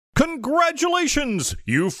Congratulations!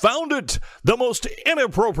 You found it! The most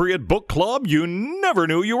inappropriate book club you never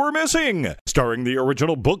knew you were missing. Starring the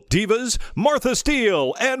original book divas, Martha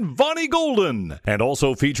Steele and Vonnie Golden. And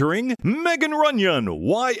also featuring Megan Runyon,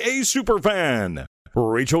 YA superfan.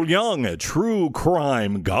 Rachel Young, a true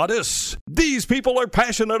crime goddess. These people are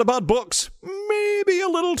passionate about books. Maybe a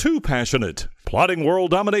little too passionate. Plotting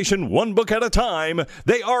world domination one book at a time.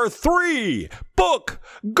 They are 3 book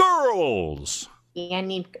girls. I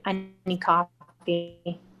need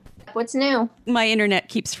coffee. What's new? My internet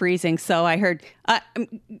keeps freezing, so I heard I'm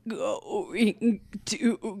going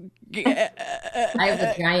to I have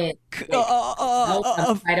a giant welt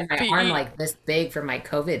on the side of my arm like this big from my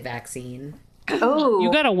COVID vaccine. Oh,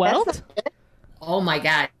 You got a welt? Oh my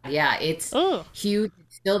God. Yeah, it's huge.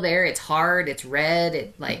 It's still there. It's hard. It's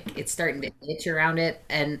red. It's starting to itch around it.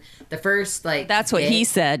 And the first That's what he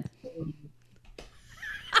said.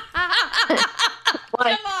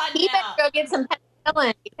 Come on, you better go get some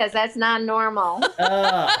penicillin because that's not normal.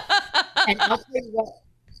 And I'll tell you what,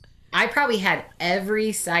 I probably had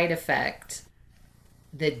every side effect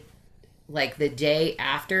the day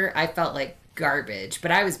after. I felt like garbage,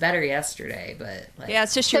 but I was better yesterday. But Yeah,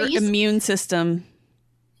 it's just your immune system.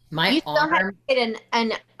 My you still have to get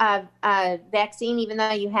an vaccine even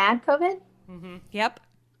though you had COVID? Mm-hmm. Yep.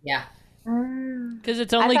 Yeah. Because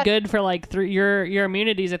it's only good for like your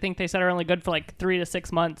immunities. I think they said are only good for like 3 to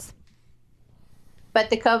 6 months.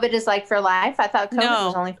 But the COVID is like for life? I thought COVID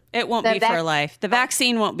was only... it won't be for life. The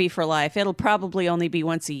vaccine won't be for life. It'll probably only be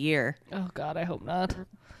once a year. Oh, God, I hope not.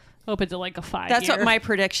 Hope it's like a 5 That's year. what my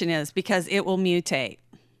prediction is, because it will mutate.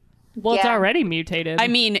 Well, it's already mutated. I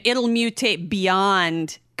mean, it'll mutate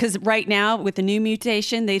beyond... Because right now, with the new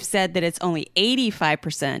mutation, they've said that it's only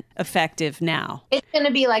 85% effective now. It's going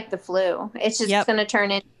to be like the flu. It's just going to turn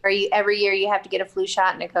into every year you have to get a flu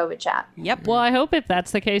shot and a COVID shot. Yep. Well, I hope if that's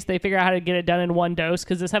the case, they figure out how to get it done in 1 dose,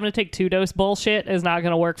 because this having to take 2 dose bullshit is not going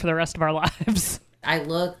to work for the rest of our lives. I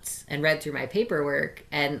looked and read through my paperwork,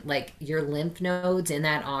 and like your lymph nodes in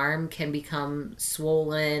that arm can become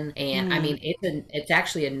swollen, and I mean it's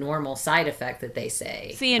actually a normal side effect that they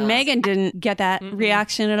say. See, and Megan didn't get that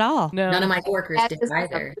reaction at all. No. None of my coworkers did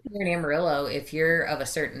either. Here in Amarillo, if you're of a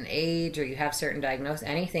certain age or you have certain diagnosis,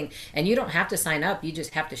 anything, and you don't have to sign up, you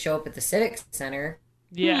just have to show up at the Civic Center.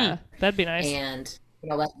 Yeah, that'd be nice. And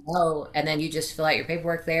let them know, and then you just fill out your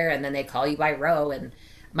paperwork there, and then they call you by row. And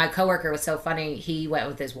my coworker was so funny. He went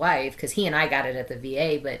with his wife because he and I got it at the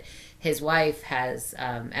VA, but his wife has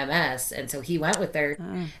MS, and so he went with her.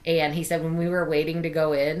 And he said when we were waiting to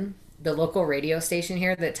go in, the local radio station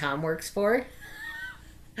here that Tom works for,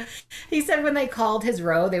 he said when they called his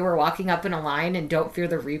row, they were walking up in a line and Don't Fear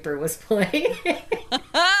the Reaper was playing.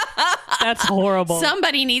 That's horrible.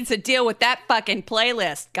 Somebody needs to deal with that fucking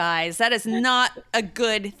playlist, guys. That is not a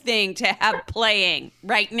good thing to have playing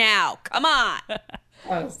right now. Come on.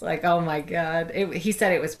 I was like, oh my God. He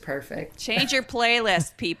said it was perfect. Change your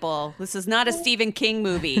playlist, people. This is not a Stephen King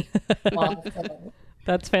movie.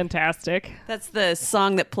 That's fantastic. That's the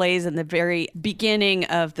song that plays in the very beginning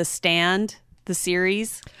of The Stand, the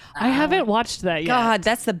series. I haven't watched that yet. God,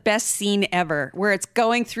 that's the best scene ever, where it's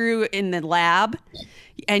going through in the lab,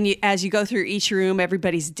 and as you go through each room,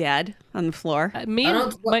 everybody's dead on the floor. I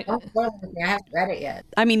haven't read it yet.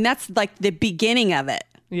 I mean, that's like the beginning of it.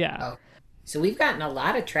 Yeah. Oh. So we've gotten a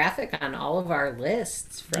lot of traffic on all of our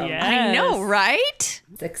lists from. Yes. I know, right?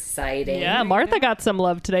 It's exciting. Yeah, Martha got some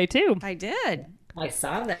love today too. I did. I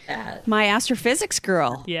saw that. My astrophysics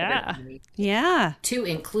girl. Yeah. Yeah. To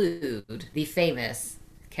include the famous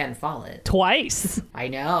Ken Follett. Twice. I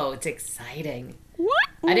know, it's exciting. What?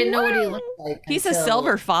 I didn't know what he looked like. He's a until-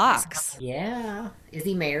 silver fox. Yeah. Is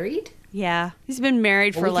he married? Yeah. He's been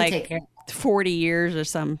married Well, for we can like take care of that. 40 years or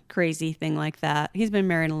some crazy thing like that. He's been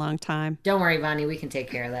married a long time. Don't worry, Vonnie, we can take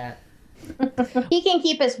care of that. He can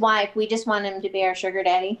keep his wife. We just want him to be our sugar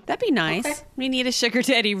daddy. That'd be nice. Okay. We need a sugar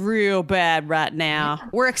daddy real bad right now.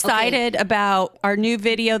 We're excited about our new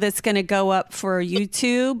video that's going to go up for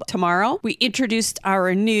YouTube tomorrow. We introduced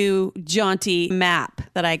our new jaunty map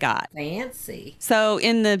that I got. Fancy. So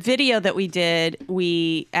in the video that we did,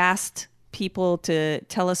 we asked people to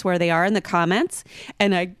tell us where they are in the comments,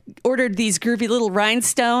 and I ordered these groovy little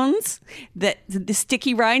rhinestones, the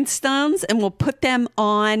sticky rhinestones, and we'll put them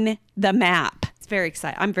on the map. It's very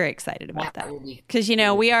exciting. I'm very excited about that because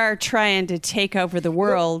we are trying to take over the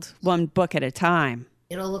world one book at a time.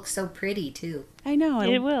 It'll look so pretty too. I know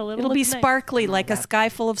It will. It'll look be nice. sparkly like a sky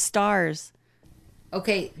full of stars.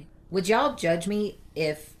 Okay, would y'all judge me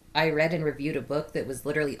if I read and reviewed a book that was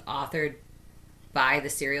literally authored by the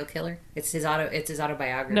serial killer. It's his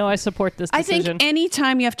autobiography. No, I support this I decision. think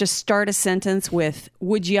anytime you have to start a sentence with,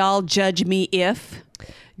 would y'all judge me if?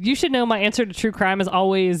 You should know my answer to true crime is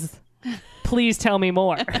always, please tell me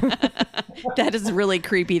more. That is really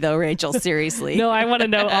creepy though, Rachel. Seriously. No, I want to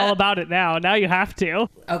know all about it now. Now you have to.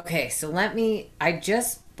 Okay, so I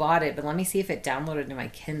just bought it, but let me see if it downloaded to my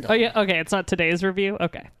Kindle. Oh, yeah. Okay. It's not today's review.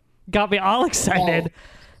 Okay. Got me all excited.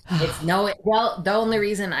 Well, the only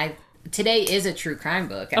reason today is a true crime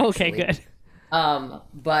book, actually. Okay, good.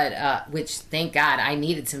 But which, thank God, I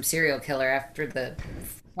needed some serial killer after the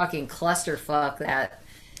fucking clusterfuck that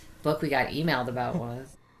book we got emailed about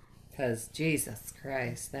was. Because, Jesus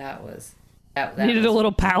Christ, that Needed a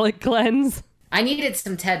little palate cleanse. I needed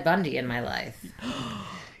some Ted Bundy in my life.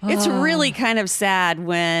 It's really kind of sad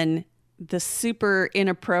when the super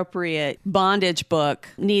inappropriate bondage book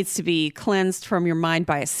needs to be cleansed from your mind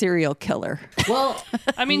by a serial killer. Well,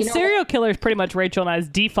 I mean, serial killer is pretty much Rachel and I's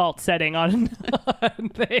default setting on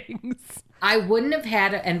things. I wouldn't have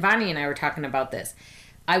had, and Vonnie and I were talking about this,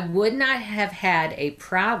 I would not have had a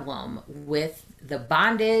problem with the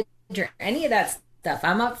bondage or any of that stuff.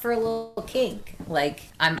 I'm up for a little kink. Like,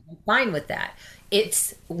 I'm fine with that.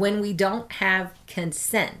 It's when we don't have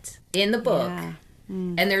consent in the book,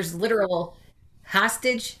 and there's literal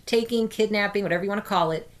hostage taking, kidnapping, whatever you want to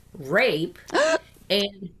call it, rape,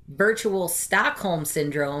 and virtual Stockholm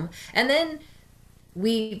syndrome. And then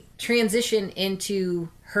we transition into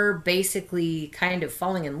her basically kind of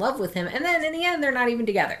falling in love with him. And then in the end, they're not even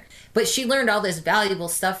together. But she learned all this valuable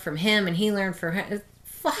stuff from him, and he learned from her.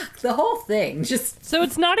 Fuck, the whole thing. So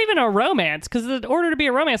it's not even a romance, because in order to be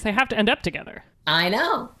a romance, they have to end up together. I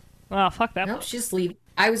know. Oh, fuck that. Nope, just leave.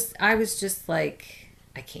 I was just like,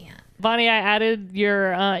 I can't. Vonnie, I added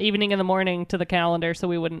your evening in the morning to the calendar so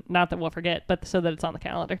we wouldn't, not that we'll forget, but so that it's on the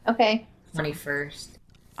calendar. Okay. 21st.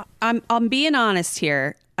 I'm being honest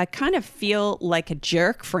here. I kind of feel like a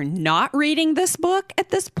jerk for not reading this book at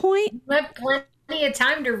this point. You have plenty of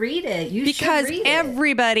time to read it. You because should read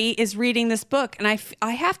everybody is reading this book, and I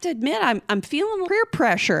have to admit I'm feeling peer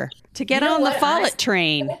pressure to get on the Follett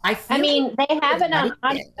train. I mean, they have it on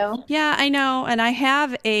audio. Yeah, I know, and I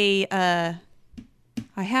have a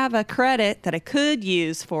credit that I could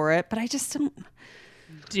use for it, but I just don't.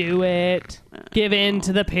 Do it. Give in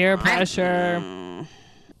to the peer pressure.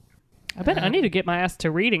 I bet I need to get my ass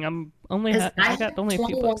to reading. I got only a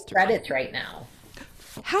few books to read. credits right now.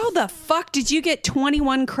 How the fuck did you get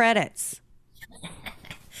 21 credits?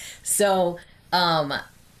 So, a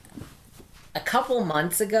couple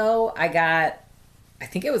months ago, I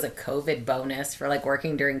think it was a COVID bonus for like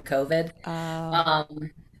working during COVID.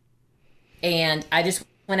 And I just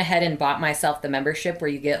went ahead and bought myself the membership where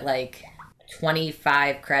you get like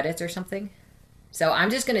 25 credits or something. So I'm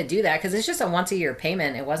just going to do that because it's just a once a year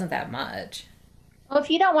payment. It wasn't that much. Well, if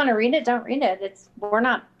you don't want to read it, don't read it. We're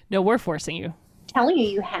not No, we're forcing you. telling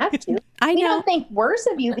you have to. I We know. don't think worse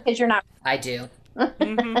of you because you're not. I do.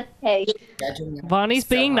 Hey, Judging them Vonnie's so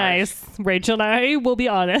being hard. nice. Rachel and I will be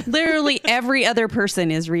honest. Literally every other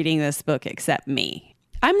person is reading this book except me.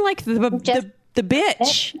 I'm like the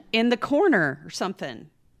bitch in the corner or something.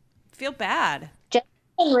 Feel bad. Jessica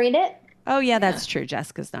can read it. Oh yeah, that's true.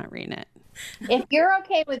 Jessica's not reading it. If you're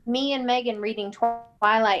okay with me and Megan reading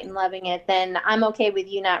Twilight and loving it, then I'm okay with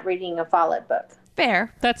you not reading a Follett book.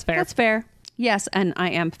 Fair. That's fair. That's fair. Yes, and I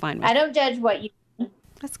am fine with I it. don't judge what you.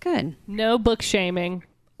 That's good. No book shaming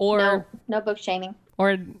or No book shaming.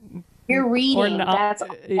 or You're reading. not- That's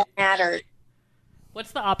all that matters.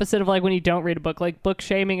 what's the opposite of like when you don't read a book? Like book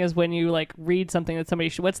shaming is when you like read something that somebody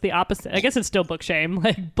should. What's the opposite? I guess it's still book shame.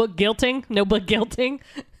 Like book guilting? No book guilting.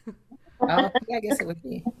 Oh, yeah, I guess it would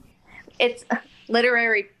be. It's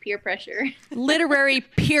literary peer pressure. Literary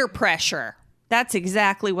peer pressure. That's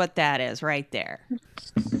exactly what that is right there.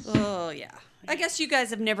 Oh, yeah. I guess you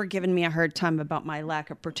guys have never given me a hard time about my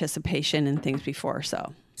lack of participation in things before,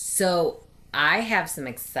 so. So I have some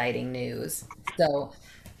exciting news. So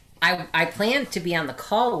I planned to be on the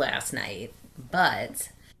call last night, but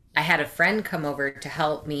I had a friend come over to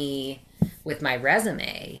help me with my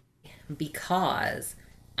resume because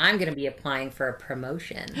I'm going to be applying for a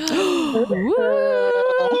promotion.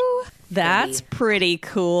 Woo! That's pretty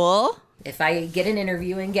cool. If I get an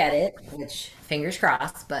interview and get it, which fingers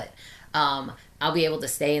crossed, but I'll be able to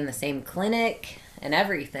stay in the same clinic and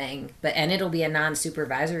everything, and it'll be a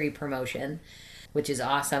non-supervisory promotion, which is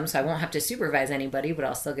awesome. So I won't have to supervise anybody, but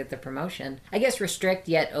I'll still get the promotion. I guess restrict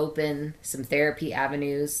yet open some therapy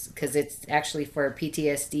avenues because it's actually for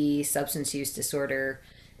PTSD, substance use disorder,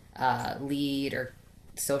 lead or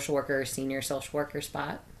social worker, senior social worker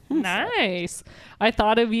spot. Nice. I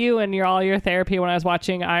thought of you and all your therapy when I was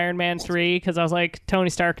watching Iron Man 3 because I was like, Tony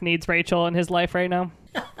Stark needs Rachel in his life right now.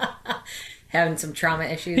 Having some trauma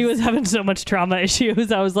issues. He was having so much trauma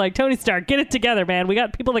issues. I was like, Tony Stark, get it together, man. We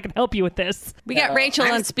got people that can help you with this. We got Rachel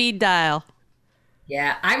on speed dial.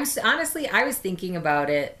 Yeah, I was thinking about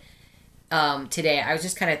it today. I was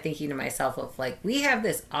just kind of thinking to myself of like, we have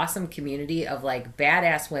this awesome community of like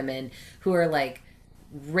badass women who are like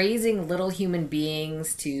raising little human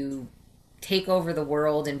beings to take over the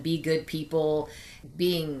world and be good people,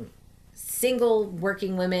 being single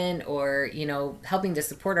working women, or helping to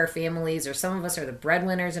support our families, or some of us are the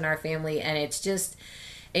breadwinners in our family, and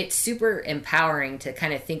it's super empowering to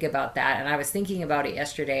kind of think about that. And I was thinking about it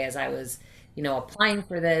yesterday as I was applying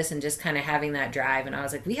for this and just kind of having that drive, and I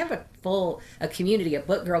was like, we have a community, a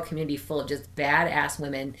book girl community full of just badass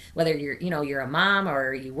women, whether you're a mom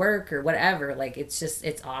or you work or whatever. Like, it's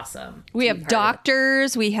awesome. We have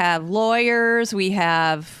doctors, we have lawyers, we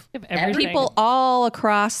have people all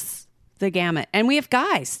across the gamut, and we have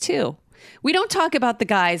guys too. We don't talk about the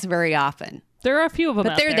guys very often. There are a few of them,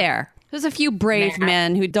 but they're there. There's a few brave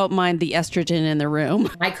men who don't mind the estrogen in the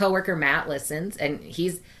room. My coworker Matt listens, and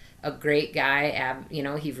he's a great guy.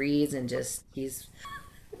 He reads, and he's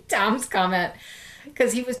Tom's comment,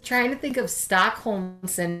 because he was trying to think of Stockholm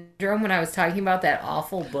Syndrome when I was talking about that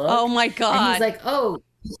awful book. Oh my God. And he's like, oh,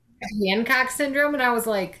 Hancock Syndrome. And I was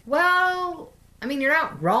like, well, I mean, you're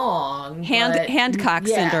not wrong. Hancock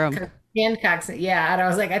Syndrome. Hancock, yeah. And I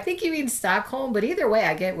was like, I think you mean Stockholm, but either way,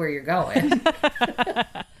 I get where you're going.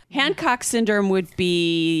 Hancock Syndrome would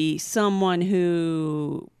be someone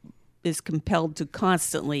who is compelled to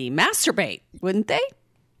constantly masturbate, wouldn't they?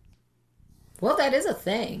 Well, that is a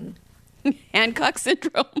thing. Hancock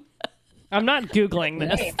Syndrome. I'm not Googling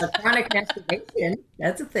this. Hey, chronic masturbation.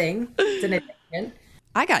 That's a thing. It's an addiction.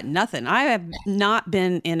 I got nothing. I have not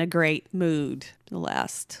been in a great mood the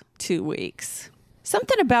last 2 weeks.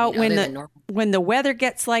 Something about when the weather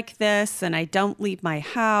gets like this and I don't leave my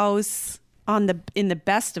house in the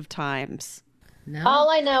best of times. No. All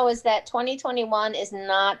I know is that 2021 is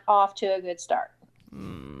not off to a good start.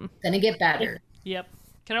 Gonna get better. Yep.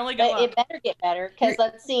 Can only go up. It better get better, because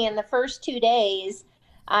let's see, in the first 2 days,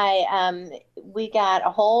 we got a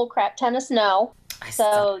whole crap ton of snow.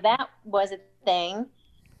 So that was a thing.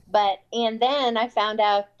 And then I found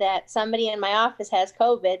out that somebody in my office has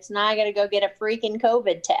COVID, so now I got to go get a freaking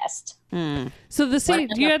COVID test. So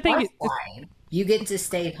you get to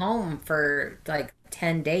stay home for like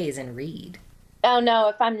 10 days and read. Oh no,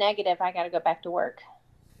 if I'm negative, I got to go back to work.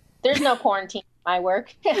 There's no quarantine at my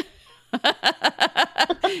work.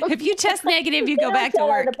 If you test negative, you go back to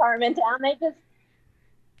work. Our department down.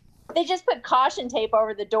 They just put caution tape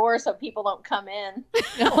over the door so people don't come in.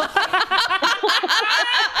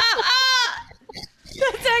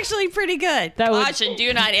 That's actually pretty good. Caution,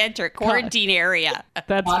 do not enter quarantine area.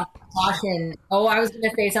 That's caution. Oh, I was going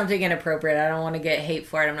to say something inappropriate. I don't want to get hate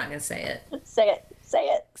for it. I'm not going to say it. Say it.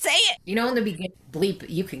 In the beginning, bleep,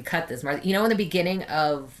 you can cut this, Martha. In the beginning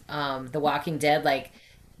of The Walking Dead, like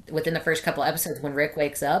within the first couple episodes when Rick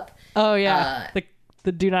wakes up. Oh, yeah.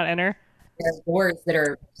 The do not enter. There's doors that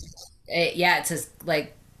are, it says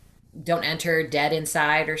like, don't enter, dead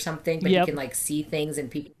inside or something, but you can like see things and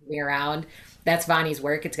people moving around. That's Vonnie's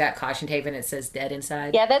work. It's got caution tape and it says dead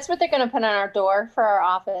inside. Yeah, that's what they're going to put on our door for our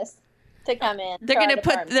office to come in. They're going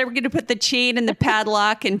to put the chain and the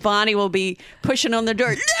padlock, and Vonnie will be pushing on the door.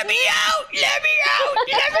 Let me out! Let me out! Let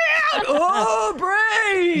me out! Oh,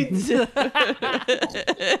 brains!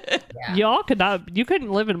 Y'all you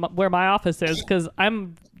couldn't live in where my office is, because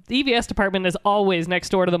the EVS department is always next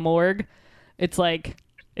door to the morgue. It's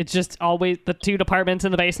just always the two departments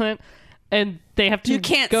in the basement. And they have to. You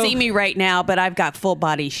can't see me right now, but I've got full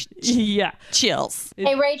body chills.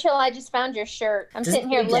 Hey, Rachel, I just found your shirt. I'm sitting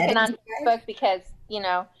here looking on Facebook because,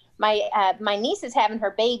 my niece is having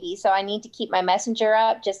her baby, so I need to keep my messenger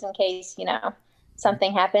up just in case,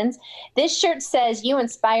 something happens. This shirt says, "You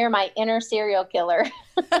inspire my inner serial killer."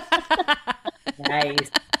 Nice.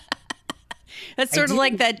 That's sort of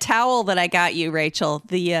like that towel that I got you, Rachel,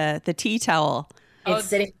 the tea towel. It's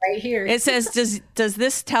sitting right here. It says, does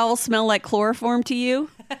this towel smell like chloroform to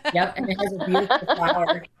you? Yep, and it has a beautiful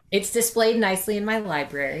flower. It's displayed nicely in my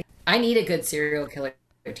library. I need a good serial killer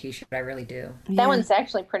t-shirt. I really do. That one's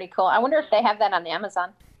actually pretty cool. I wonder if they have that on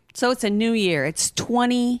Amazon. So it's a new year. It's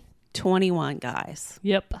 2021, guys.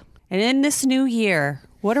 Yep. And in this new year,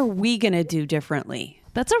 what are we going to do differently?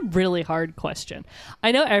 That's a really hard question.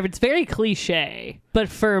 I know it's very cliche, but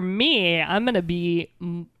for me, I'm going to be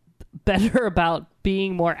better about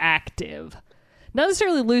being more active. Not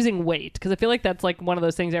necessarily losing weight, because I feel like that's like one of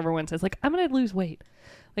those things everyone says, like, I'm going to lose weight.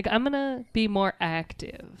 Like, I'm going to be more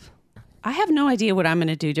active. I have no idea what I'm going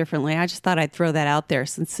to do differently. I just thought I'd throw that out there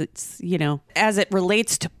since it's, as it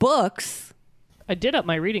relates to books. I did up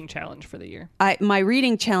my reading challenge for the year. My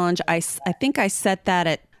reading challenge, I think I set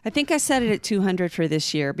it at 200 for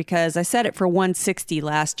this year because I set it for 160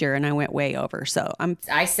 last year and I went way over. So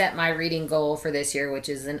I set my reading goal for this year, which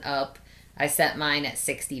is an up. I set mine at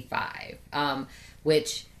 65,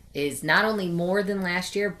 which is not only more than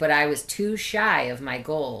last year, but I was 2 shy of my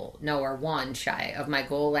goal. No, or 1 shy of my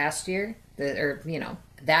goal last year.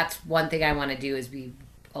 That's one thing I want to do is be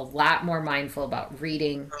a lot more mindful about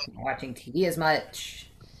reading, watching TV as much,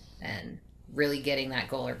 and really getting that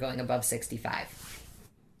goal or going above 65.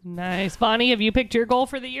 Nice. Bonnie, have you picked your goal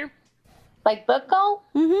for the year? Like book goal?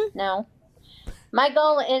 Mm-hmm. No. My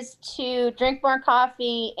goal is to drink more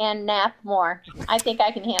coffee and nap more. I think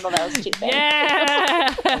I can handle those 2 things.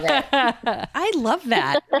 Yeah. I love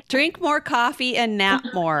that. Drink more coffee and nap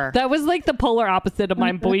more. That was like the polar opposite of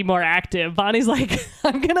mine, be more active. Bonnie's like,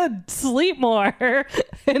 I'm going to sleep more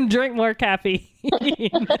and drink more caffeine. Well,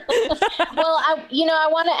 I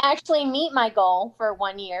want to actually meet my goal for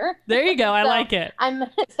 1 year. There you go. I So like it. I'm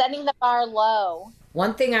setting the bar low.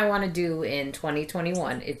 One thing I want to do in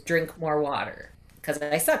 2021 is drink more water because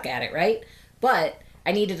I suck at it, right? But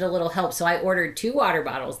I needed a little help, so I ordered 2 water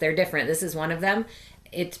bottles. They're different. This is one of them.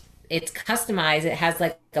 It's customized. It has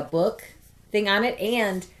like a book thing on it,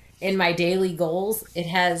 and in my daily goals, it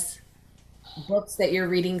has books that you're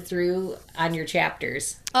reading through on your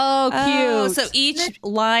chapters. Oh, cute. Oh, so each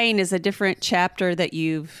line is a different chapter that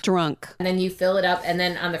you've drunk. And then you fill it up, and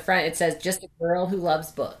then on the front it says, "Just a girl who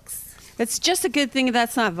loves books." It's just a good thing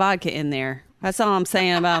that's not vodka in there. That's all I'm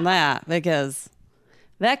saying about that, because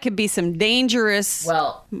that could be some dangerous.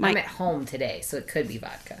 Well, I'm at home today, so it could be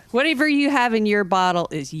vodka. Whatever you have in your bottle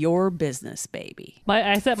is your business, baby.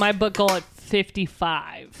 I set my book goal at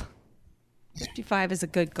 55. 55 is a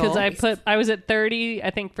good goal. Because I was at 30,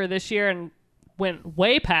 I think, for this year and went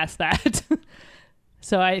way past that.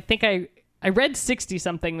 So I think I read 60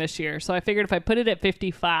 something this year. So I figured if I put it at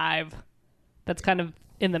 55, that's kind of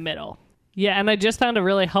in the middle. Yeah, and I just found a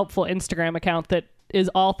really helpful Instagram account that is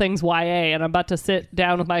all things YA, and I'm about to sit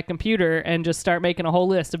down with my computer and just start making a whole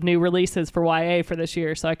list of new releases for YA for this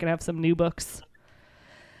year so I can have some new books.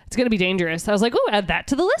 It's going to be dangerous. I was like, oh, add that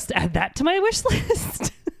to the list. Add that to my wish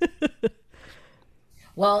list.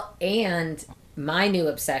 Well, and my new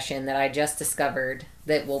obsession that I just discovered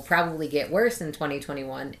that will probably get worse in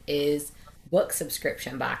 2021 is book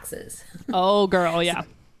subscription boxes. Oh, girl, yeah.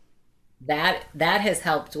 That has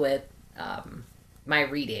helped with my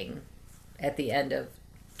reading at the end of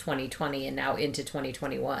 2020 and now into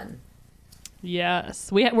 2021.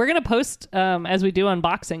 Yes. We're going to post, as we do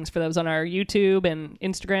unboxings for those on our YouTube and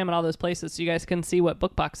Instagram and all those places so you guys can see what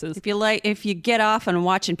book boxes. If you get off on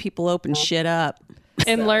watching people open shit up.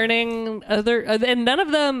 And learning and none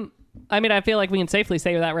of them, I mean, I feel like we can safely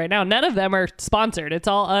say that right now. None of them are sponsored. It's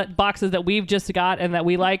all boxes that we've just got and that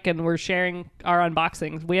we like, and we're sharing our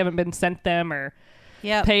unboxings. We haven't been sent them or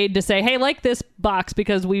paid to say, hey, like this box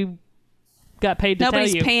because we got paid to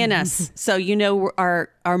Nobody's tell you. paying us. So,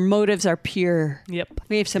 our motives are pure. Yep.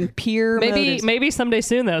 We have some pure motives. Maybe someday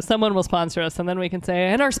soon, though, someone will sponsor us, and then we can say,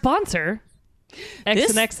 and our sponsor...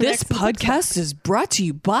 This podcast is brought to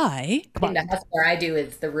you by... The hustler I do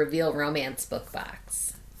is the Reveal Romance book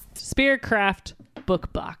box. Spearcraft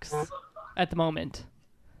book box at the moment.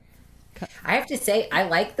 I have to say, I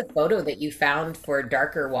like the photo that you found for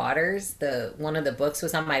Darker Waters. One of the books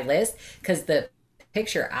was on my list because the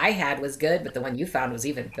picture I had was good, but the one you found was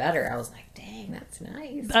even better. I was like, dang, that's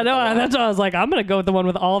nice. I know. That's why I was like, I'm going to go with the one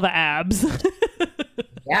with all the abs.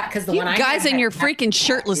 Yeah, because the you one I guys had in your freaking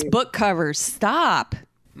shirtless book covers, stop.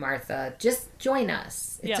 Martha, just join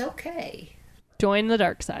us. It's Yeah. okay. Join the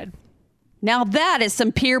dark side. Now that is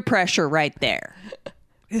some peer pressure right there.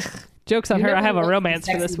 Joke's on her. I have a romance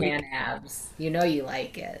for this Sexy week. man abs. You know you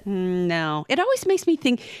like it. No. It always makes me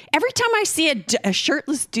think, every time I see a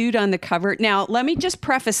shirtless dude on the cover. Now, let me just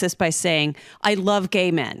preface this by saying I love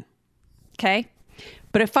gay men. Okay?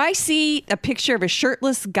 But if I see a picture of a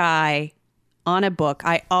shirtless guy on a book,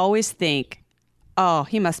 I always think, oh,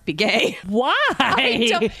 he must be gay. Why?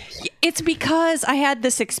 It's because I had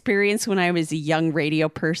this experience when I was a young radio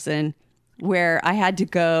person where I had to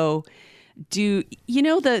go do,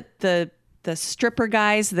 the stripper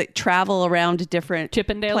guys that travel around to different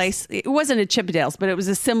Chippendales? place. It wasn't a Chippendales, but it was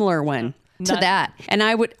a similar one to that. And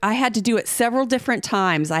I had to do it several different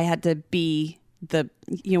times. I had to be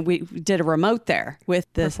we did a remote there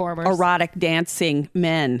with the Performers. erotic dancing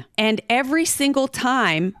men. And every single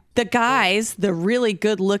time the guys, the really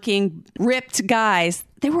good-looking, ripped guys,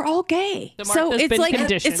 they were all gay. So Martha's it's been like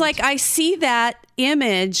conditioned. it's like I see that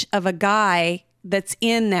image of a guy that's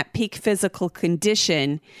in that peak physical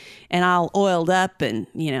condition and all oiled up and,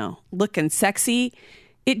 looking sexy.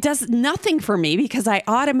 It does nothing for me because I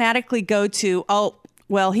automatically go to, oh,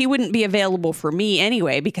 well, he wouldn't be available for me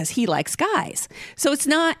anyway because he likes guys. So it's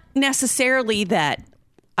not necessarily that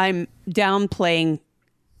I'm downplaying.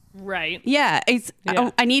 Right. Yeah,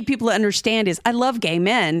 I need people to understand is I love gay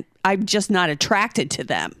men. I'm just not attracted to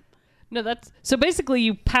them. No, that's so basically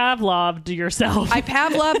you Pavloved yourself. I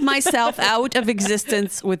Pavlov myself out of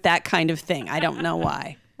existence with that kind of thing. I don't know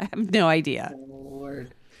why. I have no idea.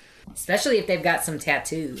 Lord. Especially if they've got some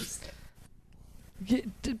tattoos.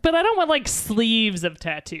 But I don't want like sleeves of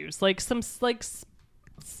tattoos. Like some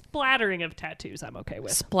splattering of tattoos I'm okay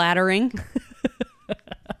with. Splattering.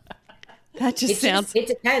 That just sounds. It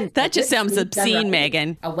depends. That just sounds Sleeve done obscene, right.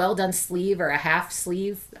 Megan. A well done sleeve or a half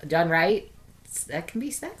sleeve done right, that can be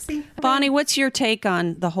sexy. Bonnie, what's your take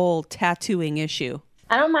on the whole tattooing issue?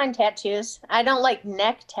 I don't mind tattoos. I don't like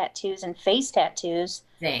neck tattoos and face tattoos.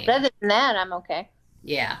 Same. But other than that, I'm okay.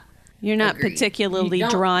 Yeah. You're not Agreed. particularly You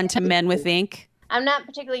don't- drawn to men with ink. I'm not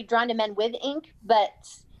particularly drawn to men with ink, but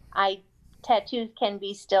tattoos can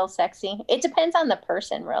be still sexy. It depends on the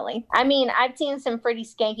person, really. I mean, I've seen some pretty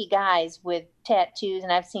skanky guys with tattoos,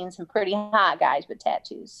 and I've seen some pretty hot guys with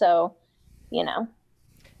tattoos. So, You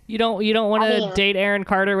don't want I to mean- date Aaron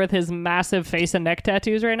Carter with his massive face and neck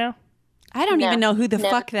tattoos right now? I don't No. even know who the No.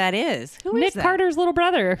 fuck that is. Who is Nick that? Carter's little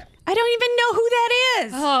brother. I don't even know who that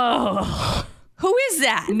is. Oh. Who is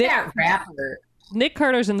that? That rapper. Nick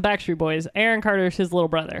Carter's in the Backstreet Boys. Aaron Carter's his little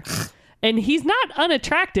brother. And he's not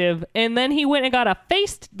unattractive. And then he went and got a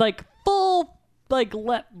full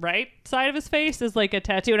right side of his face is like a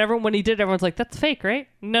tattoo. And everyone, when he did, everyone's like, that's fake, right?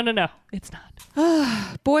 No, it's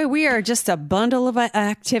not. Boy, we are just a bundle of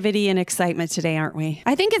activity and excitement today, aren't we?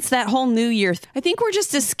 I think it's that whole New Year. I think we're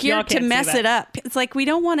just as Y'all scared to can't see mess that. it up. It's like we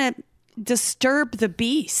don't want to disturb the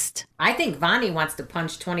beast. I think Vonnie wants to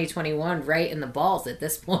punch 2021 right in the balls at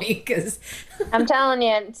this point because I'm telling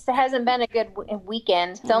you, it hasn't been a good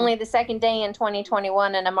weekend. It's only the second day in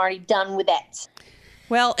 2021, and I'm already done with it.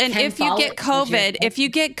 Well, and Ken if you get Follett,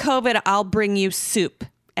 COVID, I'll bring you soup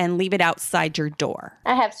and leave it outside your door.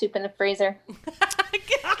 I have soup in the freezer.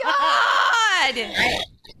 God!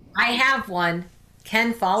 I have one.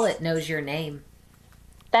 Ken Follett knows your name.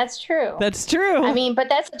 That's true. That's true. I mean, but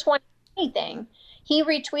that's a 2020 thing. He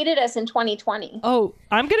retweeted us in 2020. oh,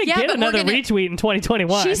 I'm going to Yeah, get but we're another gonna- retweet in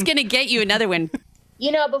 2021. She's going to get you another one.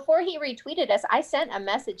 Before he retweeted us, I sent a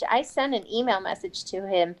message. I sent an email message to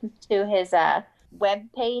him, to his web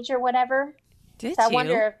page or whatever. Did So I you?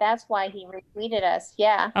 wonder if that's why he retweeted us.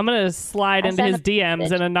 Yeah. I'm going to slide I into sent his a DMs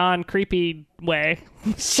message. in a non-creepy way.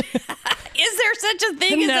 Is there such a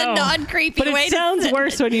thing as No. a non-creepy But way it sounds to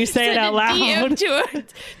worse when you say it send out a DM loud.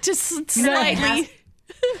 to slightly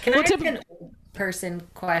Can I ask tip- an old person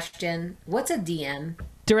question? What's a DM?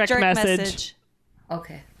 Direct direct message. message.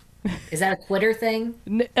 Okay. Is that a Twitter thing?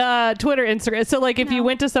 Twitter, Instagram. So like if you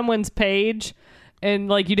went to someone's page and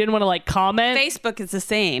like you didn't want to like comment. Facebook is the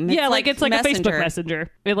same. yeah, like it's like a Facebook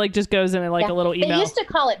Messenger. It like just goes in like a little They email. used to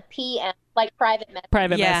call it PM, like private message.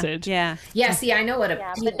 Private Yeah, message. yeah. Yeah, see, I know what a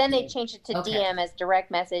Yeah, PM but then they is. changed it to Okay. DM as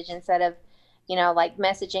direct message instead of, like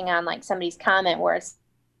messaging on like somebody's comment where it's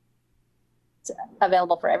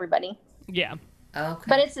available for everybody. Yeah. Okay.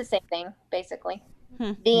 But it's the same thing, basically.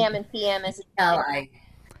 Hmm. DM and PM is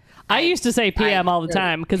I used to say PM all the agree.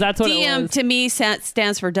 time because that's what it DM was. to me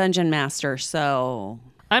stands for Dungeon Master. So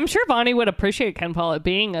I'm sure Vonnie would appreciate Ken Follett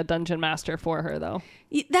being a dungeon master for her, though.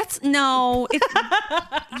 that's no.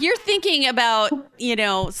 You're thinking about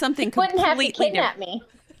something wouldn't have to completely kidnap different. me.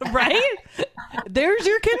 Right? There's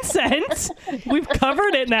your consent. We've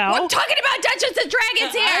covered it now. I'm talking about Dungeons and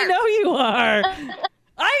Dragons here. I know you are.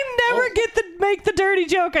 I never get to make the dirty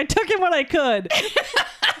joke. I took it when I could.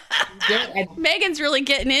 Megan's really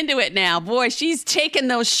getting into it now. Boy, she's taking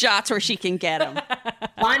those shots where she can get them.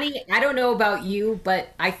 Bonnie, I don't know about you, but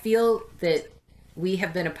I feel that we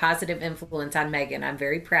have been a positive influence on Megan. I'm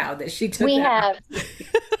very proud that she took We that. have.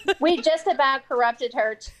 We just about corrupted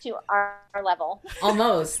her to our level.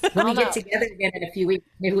 Almost. When we get Almost. together again in a few weeks,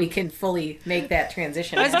 maybe we can fully make that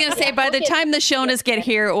transition. I was going to say, by the time the Shonas get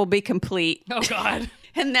here, it will be complete. Oh, God.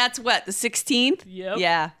 And that's what, the 16th? Yep.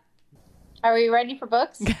 Yeah. Are we ready for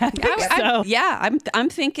books? I'm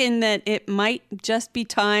thinking that it might just be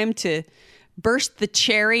time to burst the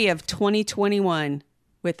cherry of 2021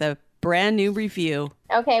 with a brand new review.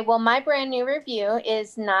 Okay, well, my brand new review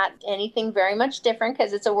is not anything very much different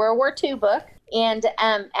because it's a World War II book. And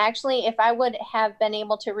actually, if I would have been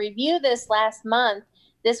able to review this last month,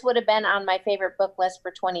 this would have been on my favorite book list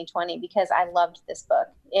for 2020 because I loved this book.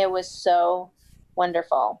 It was so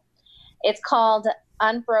wonderful. It's called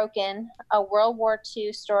Unbroken, a World War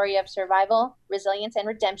II story of survival, resilience, and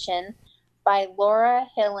redemption by Laura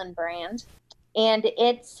Hillenbrand. And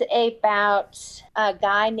it's about a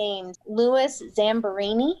guy named Louis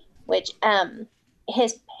Zamborini, which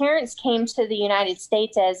his parents came to the United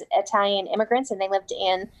States as Italian immigrants, and they lived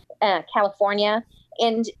in California.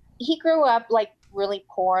 And he grew up like really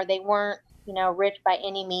poor. They weren't, rich by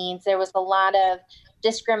any means. There was a lot of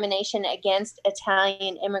discrimination against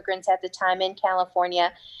Italian immigrants at the time in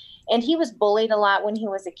California. And he was bullied a lot when he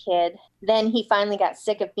was a kid. Then he finally got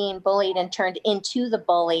sick of being bullied and turned into the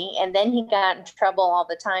bully. And then he got in trouble all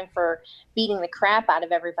the time for beating the crap out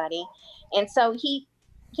of everybody. And so he,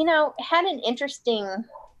 had an interesting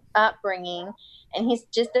upbringing. And he's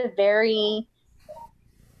just a very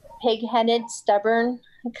pig-headed, stubborn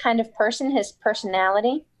kind of person, his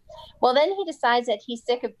personality. Well, then he decides that he's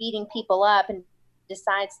sick of beating people up and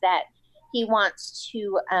decides that he wants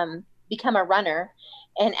to become a runner,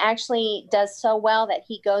 and actually does so well that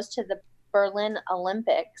he goes to the Berlin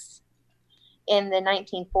Olympics in the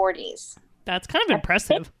 1940s. That's kind of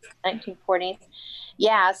impressive. 1940s.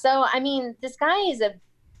 Yeah. So, I mean, this guy is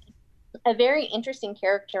a very interesting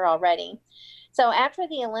character already. So after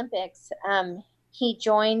the Olympics, he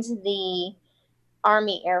joins the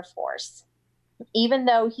Army Air Force. Even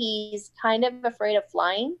though he's kind of afraid of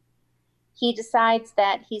flying, he decides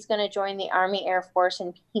that he's going to join the Army Air Force,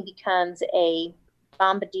 and he becomes a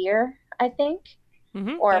bombardier, I think,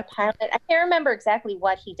 or a pilot. I can't remember exactly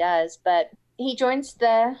what he does, but he joins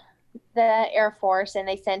the Air Force, and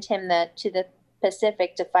they send him to the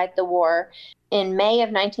Pacific to fight the war. In May of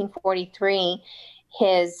 1943,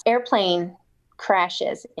 his airplane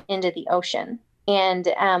crashes into the ocean. And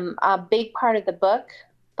a big part of the book,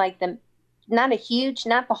 not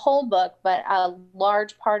the whole book, but a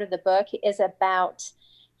large part of the book is about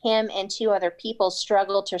him and two other people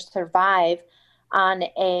struggle to survive on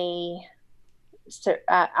a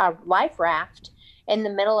life raft in the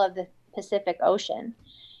middle of the Pacific Ocean.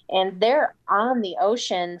 And they're on the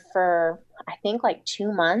ocean for, I think, like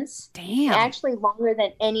 2 months. Damn. Actually longer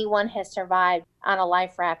than anyone has survived on a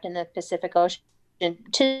life raft in the Pacific Ocean,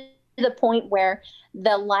 to the point where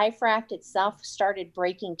the life raft itself started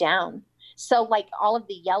breaking down. So like all of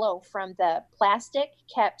the yellow from the plastic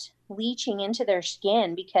kept leaching into their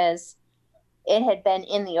skin because it had been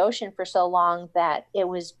in the ocean for so long that it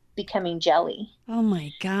was becoming jelly. Oh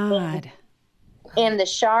my God. And the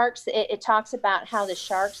sharks, it talks about how the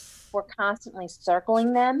sharks were constantly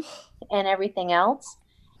circling them and everything else.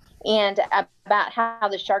 And about how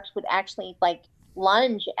the sharks would actually like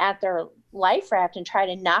lunge at their life raft and try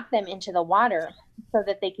to knock them into the water so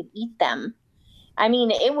that they could eat them. I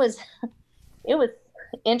mean, it was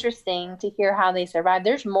interesting to hear how they survived.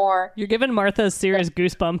 There's more. You're giving Martha serious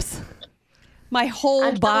goosebumps. My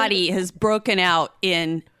whole body has broken out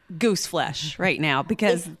in goose flesh right now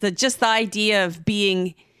because the idea of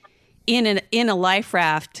being in a life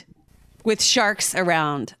raft with sharks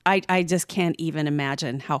around, I just can't even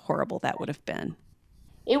imagine how horrible that would have been.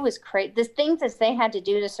 It was crazy. The things that they had to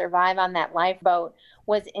do to survive on that lifeboat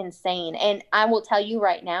was insane. And I will tell you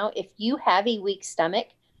right now, if you have a weak stomach,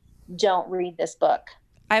 don't read this book.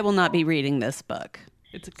 I will not be reading this book.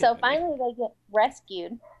 So finally they get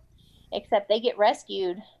rescued, except they get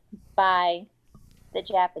rescued by the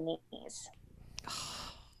Japanese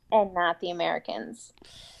and not the Americans.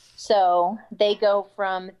 So they go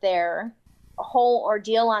from their whole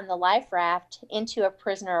ordeal on the life raft into a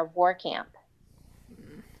prisoner of war camp.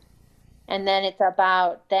 And then it's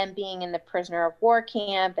about them being in the prisoner of war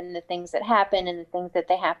camp and the things that happen and the things that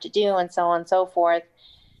they have to do and so on and so forth.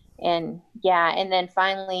 And yeah, and then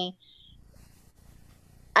finally,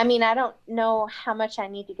 I mean, I don't know how much I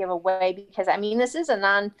need to give away because, I mean, this is a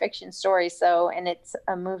nonfiction story, and it's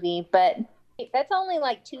a movie, but that's only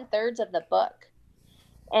like 2/3 of the book.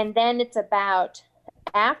 And then it's about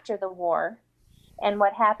after the war and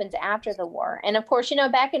what happens after the war. And of course,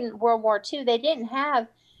 back in World War II, they didn't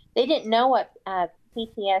know what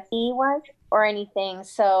PTSD was or anything.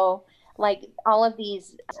 So like all of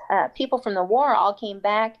these people from the war all came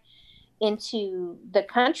back into the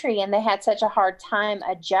country and they had such a hard time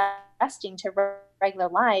adjusting to regular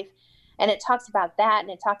life. And it talks about that.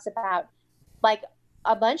 And it talks about like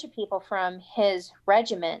a bunch of people from his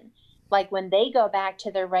regiment, like when they go back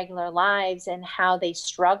to their regular lives and how they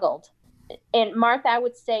struggled. And Martha, I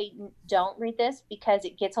would say don't read this because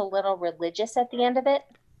it gets a little religious at the end of it.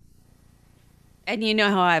 And you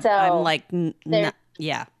know how I'm like,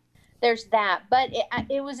 yeah. there's that. But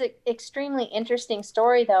it was an extremely interesting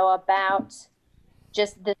story, though, about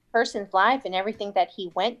just this person's life and everything that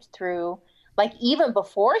he went through, like even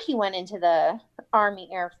before he went into the Army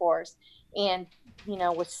Air Force and, you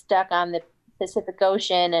know, was stuck on the Pacific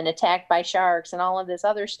Ocean and attacked by sharks and all of this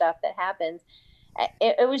other stuff that happens.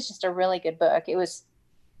 It was just a really good book. It was,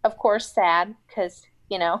 of course, sad because,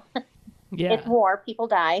 you know, it's war, people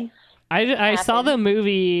die. I saw the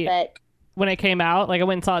movie when it came out. Like, I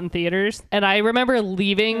went and saw it in theaters, and I remember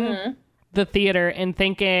leaving the theater and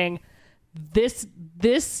thinking, this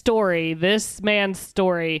story, this man's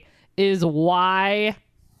story, is why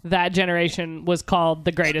that generation was called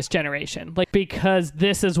the greatest generation. Like, because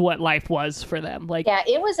this is what life was for them. Like, yeah,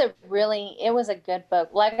 it was a good book.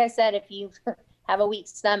 Like I said, if you have a weak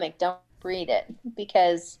stomach, don't read it,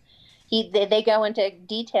 because they go into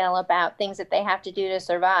detail about things that they have to do to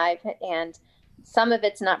survive, and some of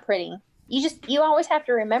it's not pretty. You always have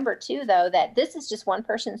to remember too, though, that this is just one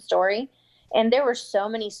person's story, and there were so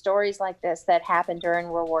many stories like this that happened during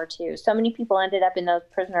World War II. So many people ended up in those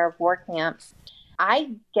prisoner of war camps.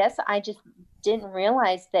 I guess I just didn't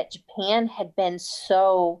realize that Japan had been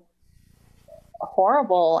so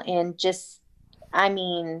horrible, and just, I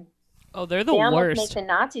mean, they're the they almost worst. make the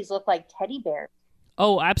Nazis look like teddy bears.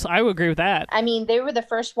 Oh, absolutely. I would agree with that. I mean, they were the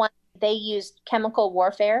first one. They used chemical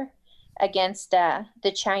warfare against the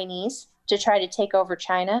Chinese to try to take over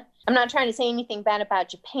China. I'm not trying to say anything bad about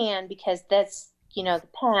Japan, because that's, you know, the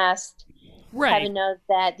past. Right. Heaven knows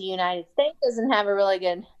that the United States doesn't have a really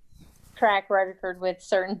good track record with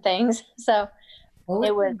certain things. So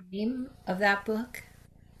what was the name of that book?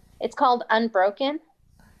 It's called Unbroken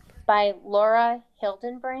by Laura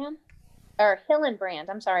Hillenbrand.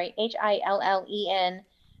 I'm sorry, Hillenbrand.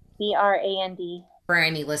 For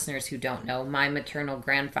any listeners who don't know, my maternal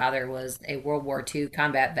grandfather was a World War II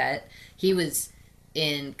combat vet. He was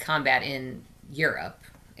in combat in Europe,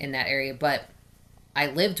 in that area, but I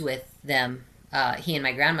lived with them, he and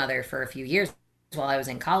my grandmother, for a few years while I was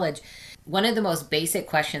in college. One of the most basic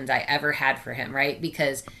questions I ever had for him, right?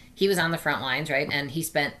 Because he was on the front lines, right? And he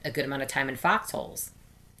spent a good amount of time in foxholes.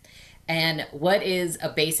 And what is a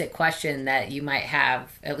basic question that you might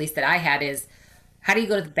have, at least that I had, is, how do you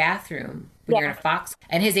go to the bathroom when you're in a fox?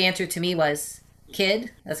 And his answer to me was,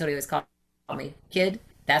 kid, that's what he was calling me, kid,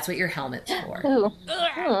 that's what your helmet's for.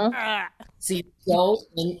 So you go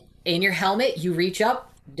in your helmet, you reach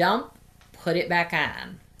up, dump, put it back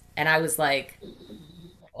on. And I was like,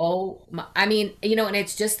 oh, I mean, you know, and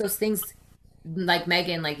it's just those things, like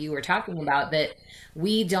Megan, like you were talking about, that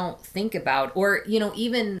we don't think about, or, you know,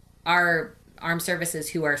 even our armed services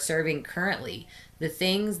who are serving currently, the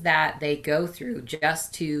things that they go through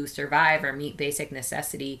just to survive or meet basic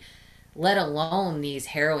necessity, let alone these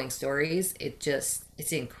harrowing stories.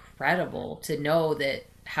 It's incredible to know that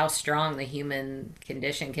how strong the human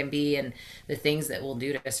condition can be and the things that we'll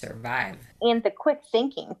do to survive. And the quick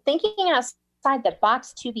thinking outside the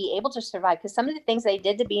box to be able to survive, because some of the things they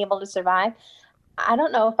did to be able to survive, I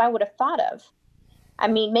don't know if I would have thought of. I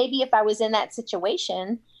mean, maybe if I was in that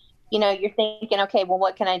situation, you know, you're thinking, okay, well,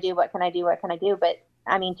 what can I do? What can I do? What can I do? But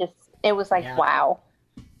I mean, just, it was like, wow.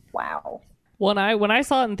 When I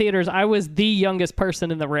saw it in theaters, I was the youngest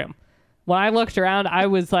person in the room. When I looked around, I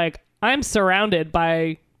was like, I'm surrounded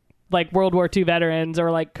by like World War II veterans or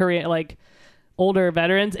like Korean, like older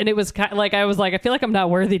veterans. And it was kind of like, I was like, I feel like I'm not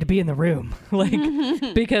worthy to be in the room. Like,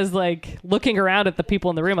 because like looking around at the people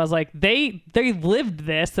in the room, I was like, they lived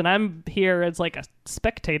this and I'm here as like a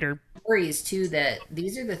spectator. Stories too, that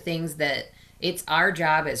these are the things that it's our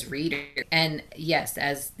job as readers, and yes,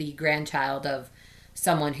 as the grandchild of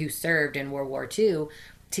someone who served in World War II,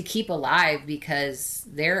 to keep alive, because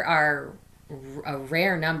there are a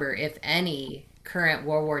rare number, if any, current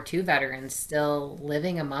World War II veterans still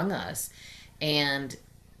living among us, and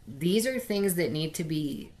these are things that need to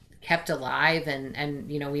be kept alive,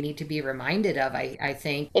 and you know, we need to be reminded of. I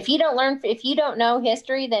think if you don't know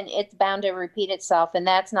history, then it's bound to repeat itself, and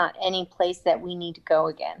that's not any place that we need to go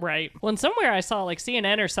again. Right. Well, somewhere I saw like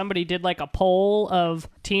CNN or somebody did like a poll of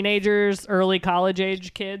teenagers, early college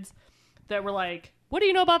age kids that were like, what do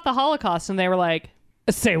you know about the Holocaust? And they were like,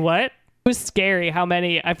 say what? It was scary how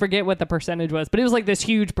many, I forget what the percentage was, but it was like this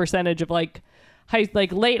huge percentage of like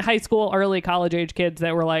late high school, early college age kids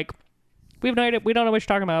that were like, we have no idea. We don't know what you're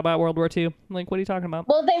talking about World War II. I'm like, what are you talking about?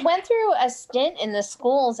 Well, they went through a stint in the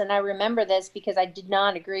schools, and I remember this because I did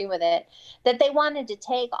not agree with it, that they wanted to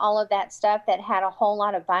take all of that stuff that had a whole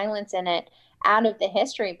lot of violence in it out of the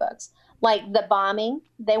history books. Like the bombing.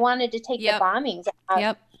 They wanted to take the bombings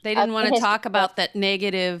out. They didn't want to talk about that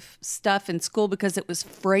negative stuff in school because it was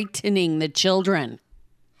frightening the children.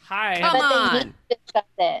 Hi. Come on. They needed to discuss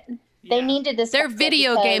it. They need to discuss Their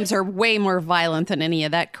video games are way more violent than any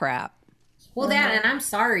of that crap. Well, that, and I'm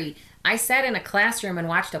sorry, I sat in a classroom and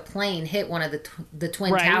watched a plane hit one of the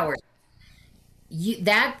twin towers.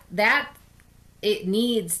 It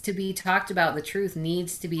needs to be talked about. The truth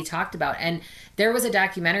needs to be talked about. And there was a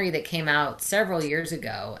documentary that came out several years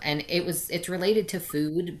ago, and it's related to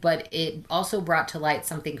food, but it also brought to light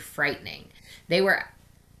something frightening.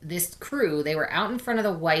 This crew, they were out in front of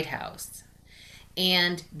the White House,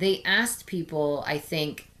 and they asked people, I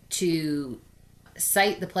think, to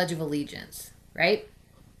cite the Pledge of Allegiance, right?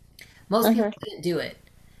 Most people didn't do it.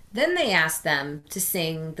 Then they asked them to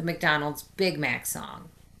sing the McDonald's Big Mac song.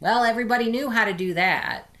 Well, everybody knew how to do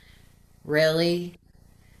that. Really?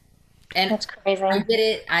 And that's crazy. I get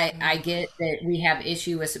it. I get that we have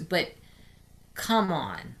issue with, but come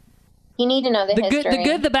on. You need to know the history. The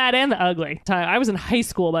good, the bad, and the ugly. I was in high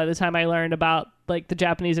school by the time I learned about like the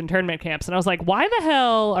Japanese internment camps, and I was like, why the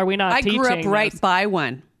hell are we not teaching I grew up right this? by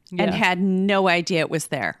one and had no idea it was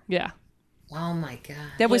there. Yeah. Oh my God.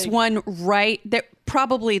 There was one right there,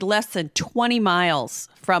 probably less than 20 miles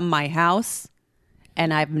from my house,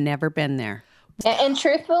 and I've never been there. And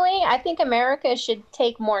truthfully, I think America should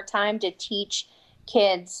take more time to teach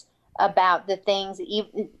kids about the things,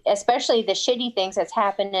 especially the shitty things that's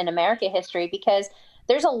happened in America history, because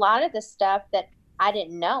there's a lot of the stuff that I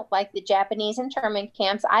didn't know, like the Japanese internment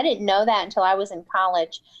camps. I didn't know that until I was in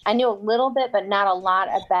college. I knew a little bit, but not a lot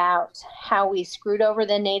about how we screwed over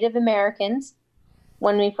the Native Americans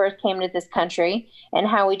when we first came to this country, and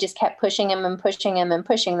how we just kept pushing them and pushing them and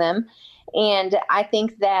pushing them. And I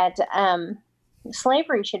think that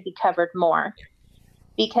slavery should be covered more,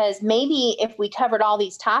 because maybe if we covered all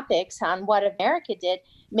these topics on what America did,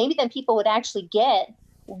 maybe then people would actually get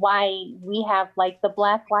why we have like the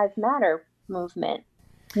Black Lives Matter movement.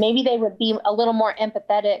 Maybe they would be a little more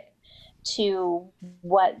empathetic to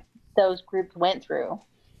what those groups went through.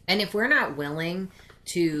 And if we're not willing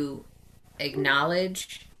to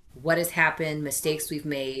acknowledge what has happened, mistakes we've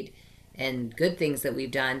made, and good things that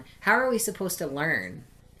we've done, how are we supposed to learn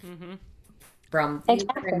from?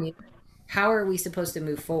 Exactly. How are we supposed to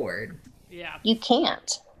move forward? Yeah. You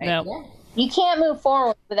can't. No. You can't move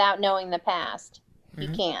forward without knowing the past. You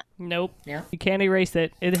can't. Nope. Yeah. You can't erase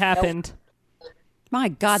it. It happened. My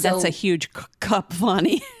God, that's So- a huge cup,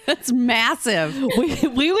 Vonnie. That's massive.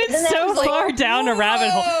 We went so far down a rabbit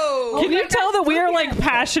hole. Can you tell that we are like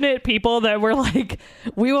passionate people, that we're like,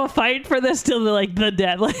 we will fight for this till the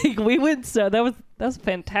death. Like we went that was a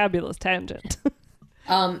fantabulous tangent.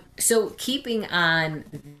 So keeping on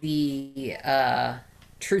the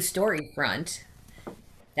true story front,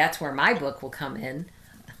 that's where my book will come in.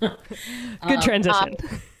 Good transition.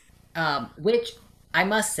 Which I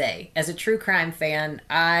must say, as a true crime fan,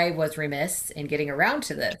 I was remiss in getting around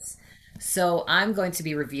to this. So I'm going to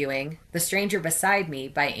be reviewing The Stranger Beside Me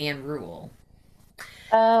by Ann Rule.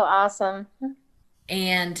 Oh, awesome.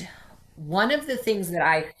 And one of the things that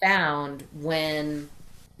I found when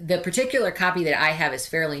the particular copy that I have is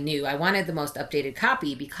fairly new, I wanted the most updated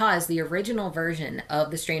copy because the original version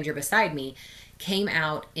of The Stranger Beside Me came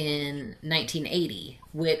out in 1980,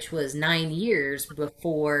 which was 9 years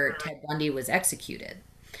before Ted Bundy was executed.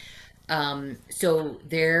 So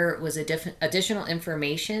there was additional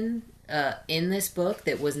information in this book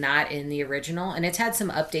that was not in the original, and it's had some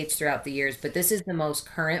updates throughout the years, but this is the most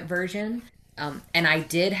current version. And I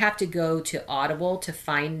did have to go to Audible to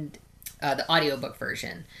find the audiobook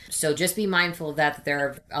version. So just be mindful of that there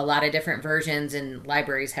are a lot of different versions and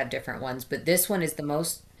libraries have different ones, but this one is the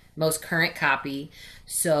most current copy.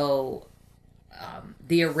 So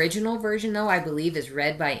the original version, though, I believe is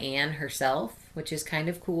read by Anne herself, which is kind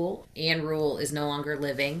of cool. Ann Rule is no longer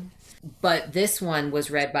living, but this one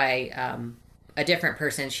was read by a different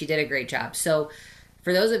person. She did a great job. So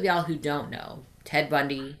for those of y'all who don't know, Ted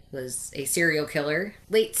Bundy was a serial killer,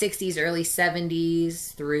 late 60s, early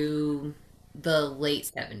 70s through the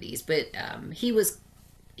late 70s. But he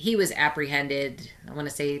was apprehended, I want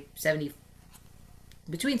to say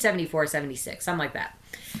between 74 and 76, something like that.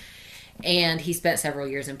 And he spent several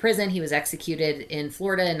years in prison. He was executed in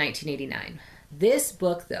Florida in 1989. This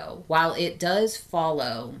book, though, while it does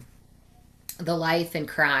follow the life and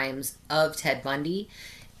crimes of Ted Bundy,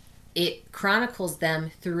 it chronicles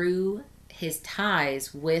them through his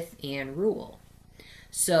ties with Ann Rule.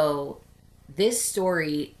 So this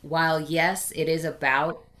story, while yes, it is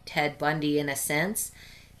about Ted Bundy in a sense,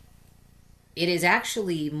 it is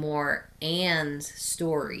actually more Anne's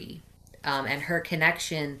story and her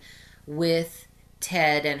connection with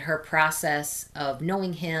Ted and her process of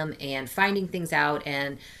knowing him and finding things out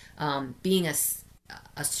and being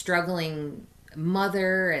a struggling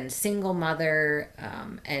mother and single mother,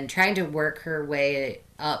 and trying to work her way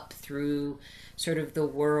up through sort of the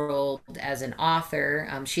world as an author.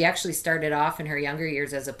 She actually started off in her younger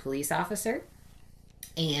years as a police officer,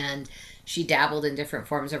 and she dabbled in different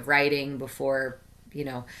forms of writing before,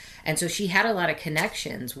 and so she had a lot of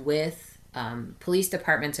connections with police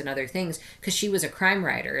departments and other things because she was a crime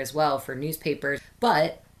writer as well for newspapers.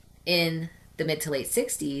 But in the mid to late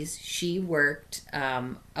 60s, she worked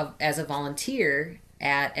as a volunteer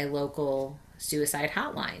at a local suicide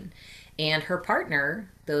hotline. And her partner,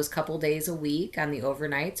 those couple days a week on the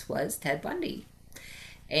overnights, was Ted Bundy.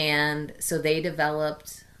 And so they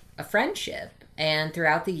developed a friendship. And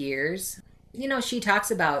throughout the years, she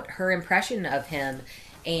talks about her impression of him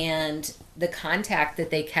and the contact that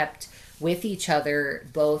they kept with each other,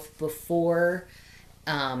 both before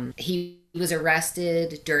he was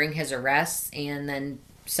arrested, during his arrests, and then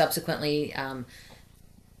subsequently on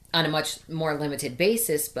a much more limited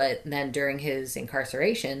basis, but then during his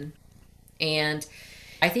incarceration. And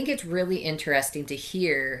I think it's really interesting to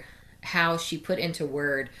hear how she put into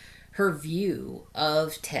word her view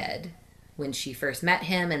of Ted when she first met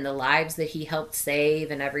him and the lives that he helped save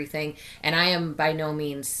and everything. And I am by no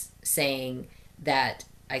means saying that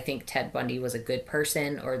I think Ted Bundy was a good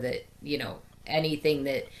person or that, anything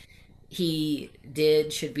that he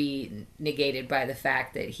did should be negated by the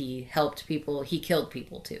fact that he helped people. He killed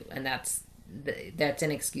people too, and that's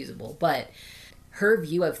inexcusable. But her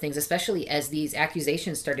view of things, especially as these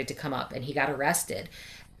accusations started to come up and he got arrested,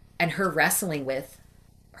 and her wrestling with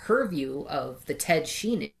her view of the Ted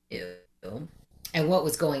she knew and what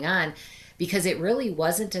was going on, because it really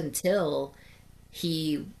wasn't until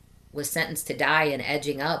he was sentenced to die and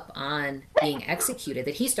edging up on being executed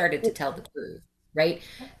that he started to tell the truth, right?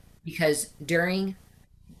 Because during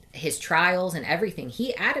his trials and everything,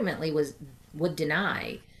 he adamantly would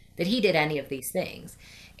deny that he did any of these things.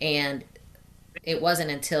 And it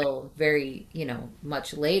wasn't until very,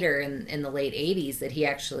 much later in the late 80s that he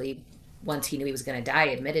actually, once he knew he was going to die,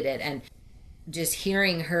 admitted it. And just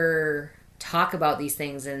hearing her talk about these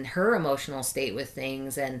things and her emotional state with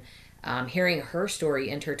things, and hearing her story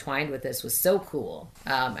intertwined with this was so cool.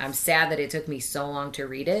 I'm sad that it took me so long to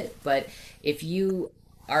read it, but if you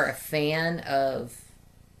are a fan of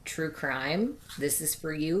true crime, this is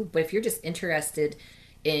for you. But if you're just interested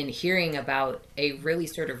in hearing about a really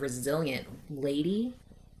sort of resilient lady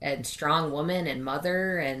and strong woman and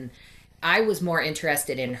mother, and I was more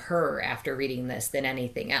interested in her after reading this than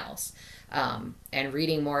anything else, and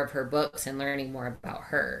reading more of her books and learning more about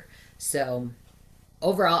her. So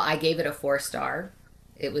overall, I gave it a 4-star.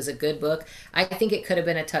 It was a good book. I think it could have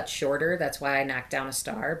been a touch shorter. That's why I knocked down a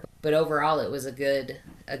star. But overall, it was a good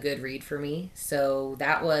read for me. So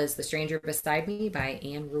that was The Stranger Beside Me by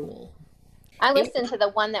Ann Rule. I listened to the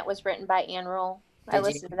one that was written by Ann Rule. I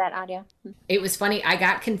listened to that audio. It was funny. I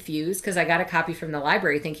got confused because I got a copy from the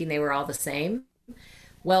library thinking they were all the same.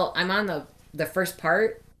 Well, I'm on the first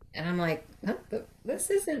part, and I'm like, huh,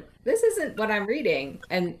 this isn't what I'm reading.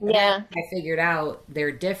 And yeah, I figured out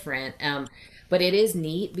they're different. But it is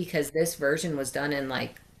neat because this version was done in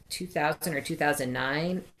like 2000 or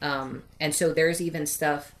 2009. And so there's even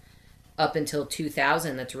stuff up until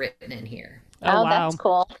 2000 that's written in here. Oh, wow. That's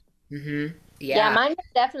cool. Mm-hmm. Yeah, mine was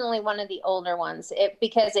definitely one of the older ones.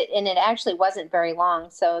 Because it actually wasn't very long.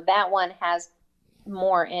 So that one has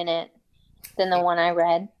more in it than the one I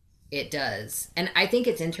read. It does. And I think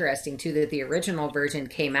it's interesting too that the original version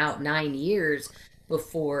came out 9 years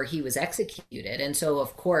before he was executed. And so,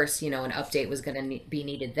 of course, an update was going to be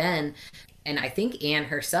needed then. And I think Anne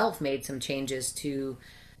herself made some changes to,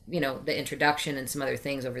 the introduction and some other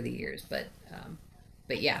things over the years. But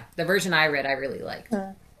yeah, the version I read, I really liked.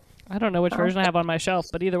 I don't know which version I have on my shelf,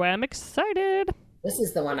 but either way, I'm excited. This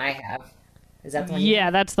is the one I have. Is that the one?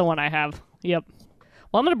 Yeah, that's the one I have. Yep.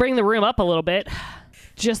 Well, I'm going to bring the room up a little bit.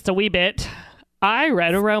 Just a wee bit. I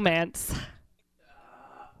read a romance.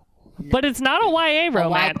 But it's not a YA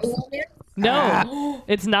romance. No,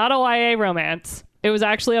 it's not a YA romance. It was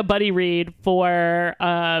actually a buddy read for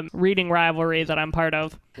Reading Rivalry that I'm part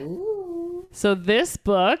of. Ooh. So this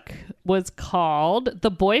book was called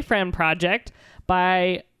The Boyfriend Project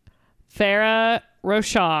by Farah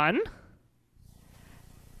Roshan.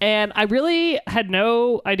 And I really had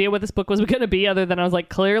no idea what this book was going to be other than I was like,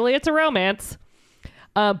 clearly it's a romance.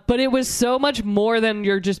 But it was so much more than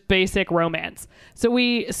your just basic romance. So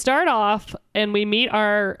we start off and we meet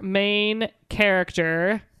our main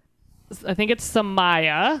character. I think it's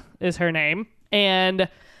Samaya is her name. And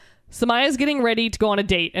Samaya's getting ready to go on a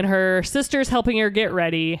date and her sister's helping her get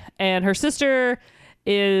ready. And her sister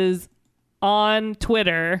is on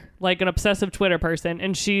Twitter, like an obsessive Twitter person,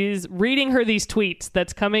 and she's reading her these tweets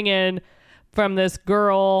that's coming in from this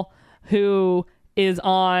girl who is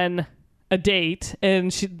on a date,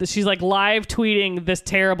 and she's like live tweeting this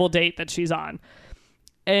terrible date that she's on.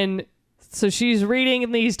 And so she's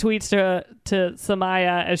reading these tweets to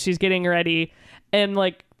Samaya as she's getting ready, and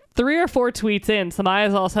like 3 or 4 tweets in,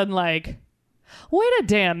 Samaya's all of a sudden like, wait a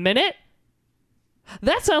damn minute,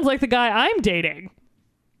 that sounds like the guy I'm dating.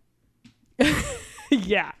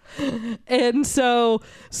 Yeah. And so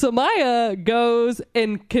Samaya goes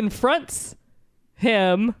and confronts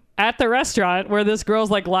him at the restaurant where this girl's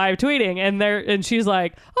like live tweeting, and she's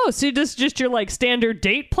like, oh, so this is just your like standard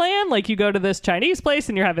date plan? Like you go to this Chinese place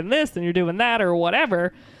and you're having this and you're doing that or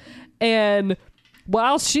whatever. And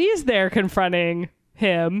while she's there confronting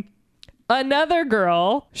him, another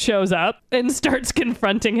girl shows up and starts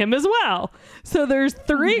confronting him as well. So there's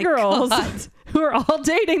 3 girls who are all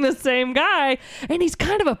dating the same guy, and he's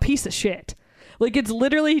kind of a piece of shit. Like, it's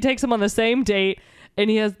literally, he takes them on the same date, and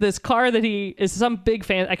he has this car that he is some big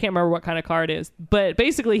fan. I can't remember what kind of car it is, but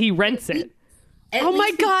basically he rents it. Oh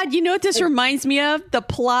my God. You know what this reminds me of? The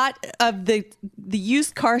plot of the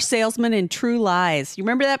used car salesman in True Lies. You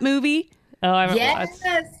remember that movie? Oh, I haven't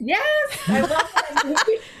watched. Yes. I love that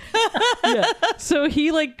movie. Yeah. So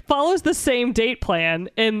he like follows the same date plan,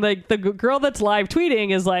 and like the girl that's live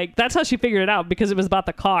tweeting is like, that's how she figured it out, because it was about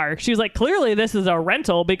the car. She was like, clearly this is a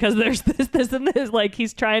rental because there's this and this. Like,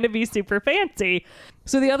 he's trying to be super fancy.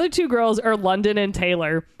 So the other 2 girls are London and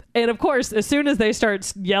Taylor. And of course, as soon as they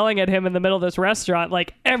start yelling at him in the middle of this restaurant,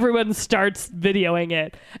 like everyone starts videoing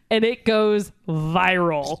it, and it goes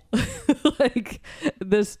viral. Like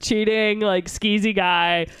this cheating, like skeezy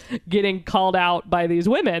guy getting called out by these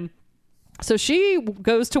women. So she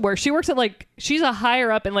goes to work. She works at like, she's a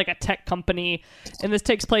higher up in like a tech company, and this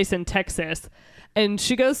takes place in Texas. And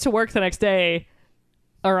she goes to work the next day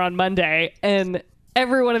or on Monday, and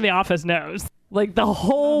everyone in the office knows. Like the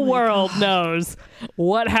whole world knows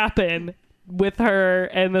what happened with her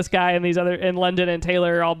and this guy and these other, and London and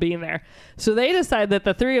Taylor all being there. So they decide that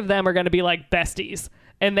the 3 of them are going to be like besties,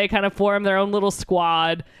 and they kind of form their own little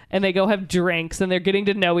squad, and they go have drinks, and they're getting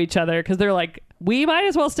to know each other because they're like, we might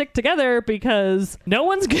as well stick together because no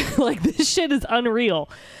one's gonna, like, this shit is unreal.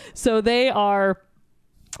 So they are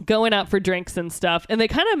going out for drinks and stuff, and they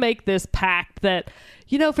kind of make this pact that,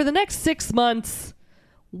 you know, for the next 6 months,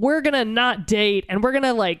 we're gonna not date, and we're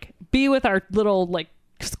gonna like be with our little like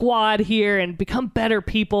squad here and become better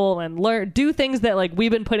people and do things that like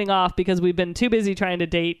we've been putting off because we've been too busy trying to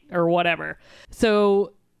date or whatever.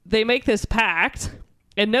 So they make this pact,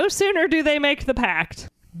 and no sooner do they make the pact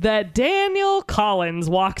that Daniel Collins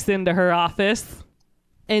walks into her office.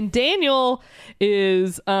 And Daniel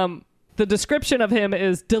is the description of him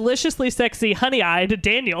is deliciously sexy, honey-eyed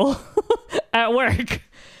Daniel at work.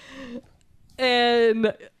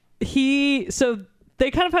 And so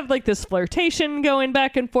they kind of have like this flirtation going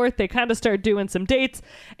back and forth. They kind of start doing some dates,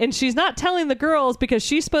 and she's not telling the girls because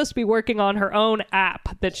she's supposed to be working on her own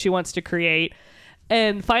app that she wants to create.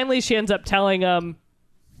 And finally she ends up telling them,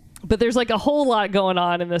 but there's like a whole lot going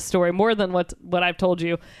on in this story, more than what I've told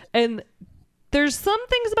you. And there's some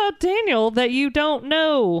things about Daniel that you don't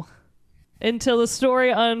know until the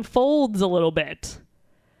story unfolds a little bit.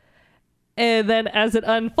 And then as it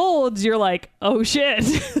unfolds, you're like, oh shit,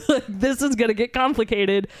 this is going to get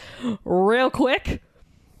complicated real quick.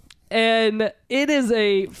 And it is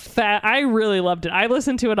I really loved it. I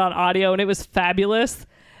listened to it on audio, and it was fabulous.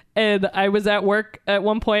 And I was at work at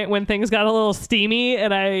one point when things got a little steamy,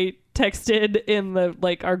 and I texted in the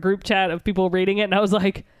like our group chat of people reading it, and I was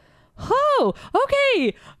like, oh,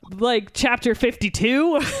 okay, like chapter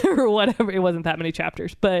 52 or whatever. It wasn't that many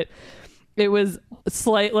chapters, but it was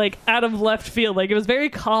slight, like out of left field. Like it was very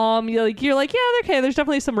calm. You're like, yeah, okay, there's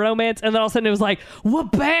definitely some romance. And then all of a sudden it was like,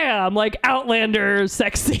 wha-bam, like Outlander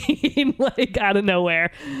sex scene, like out of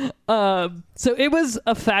nowhere. So it was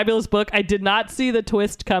a fabulous book. I did not see the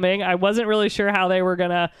twist coming. I wasn't really sure how they were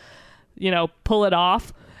gonna, pull it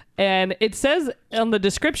off. And it says on the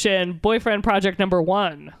description, Boyfriend Project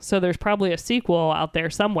 #1. So there's probably a sequel out there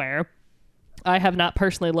somewhere. I have not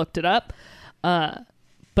personally looked it up.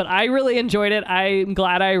 But I really enjoyed it. I'm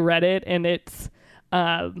glad I read it. And it's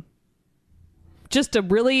just a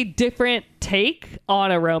really different take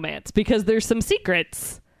on a romance, because there's some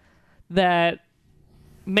secrets that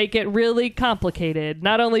make it really complicated.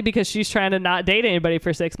 Not only because she's trying to not date anybody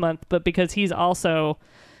for 6 months, but because he's also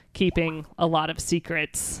keeping a lot of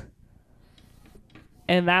secrets.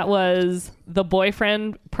 And that was The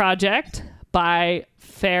Boyfriend Project by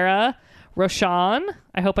Farah Roshan.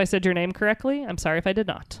 I hope I said your name correctly. I'm sorry if I did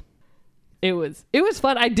not. It was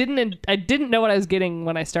fun. I didn't know what I was getting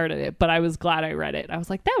when I started it, but I was glad I read it. I was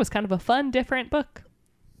like, that was kind of a fun, different book.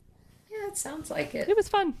 Yeah, it sounds like it. It was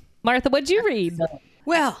fun. Martha, what'd you read?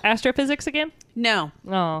 Well, Astrophysics again? no.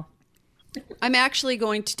 Oh. I'm actually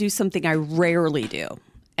going to do something I rarely do,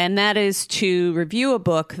 and that is to review a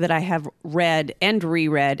book that I have read and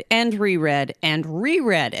reread and reread and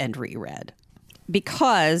reread and reread.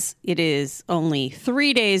 Because it is only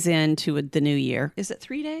 3 days into the new year. Is it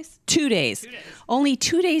 3 days? 2 days. 2 days. Only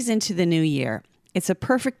 2 days into the new year. It's a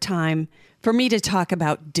perfect time for me to talk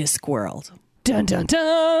about Discworld. Dun, dun,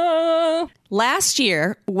 dun. Last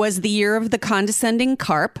year was the year of the condescending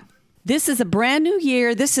carp. This is a brand new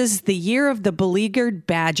year. This is the year of the beleaguered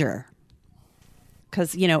badger.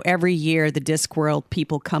 Because, every year the Discworld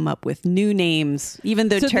people come up with new names, even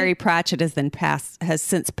though Terry Pratchett has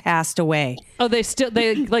since passed away. Oh,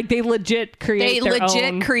 they legit create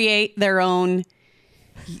create their own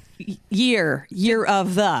year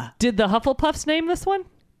of the. Did the Hufflepuffs name this one?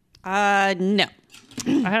 No.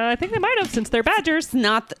 I think they might have, since they're badgers.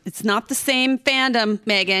 It's not the same fandom,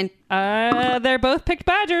 Megan. They're both picked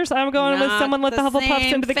badgers. I'm going with someone let the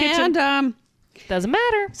Hufflepuffs into the kitchen. Doesn't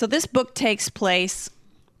matter. So this book takes place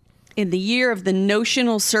in the year of the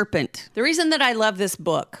notional serpent. The reason that I love this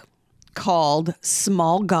book, called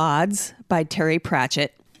Small Gods by Terry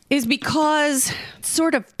Pratchett, is because it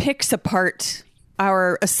sort of picks apart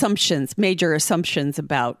our major assumptions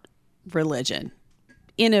about religion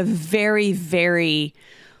in a very, very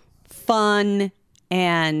fun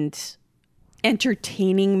and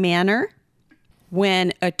entertaining manner.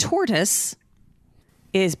 When a tortoise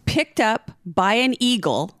is picked up by an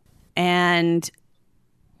eagle, and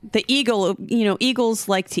the eagle, eagles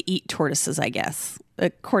like to eat tortoises, I guess,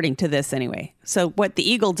 according to this anyway. So what the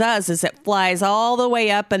eagle does is it flies all the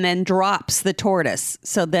way up and then drops the tortoise,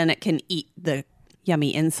 so then it can eat the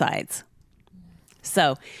yummy insides.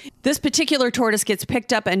 So this particular tortoise gets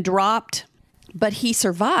picked up and dropped, but he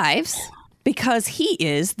survives because he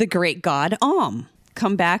is the great god Om,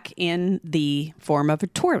 come back in the form of a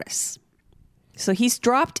tortoise. So he's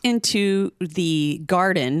dropped into the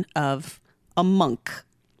garden of a monk,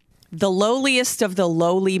 the lowliest of the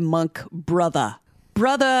lowly monk, Brother.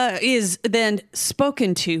 Brother is then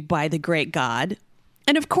spoken to by the great god.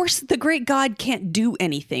 And of course, the great god can't do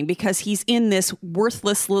anything because he's in this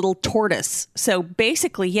worthless little tortoise. So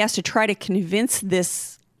basically, he has to try to convince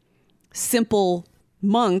this simple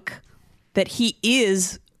monk that he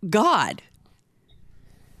is God.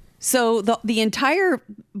 So the entire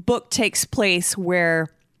book takes place where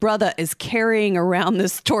Brother is carrying around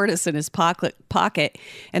this tortoise in his pocket,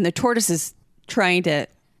 and the tortoise is trying to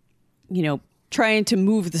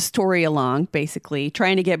move the story along, basically,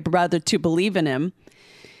 trying to get Brother to believe in him,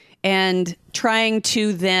 and trying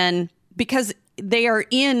to then, because they are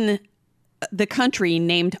in the country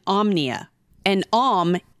named Omnia, and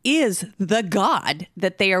Om is the god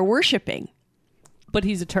that they are worshiping. But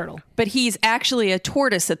he's a turtle. But he's actually a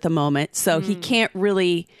tortoise at the moment, so he can't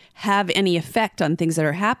really have any effect on things that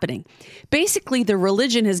are happening. Basically, the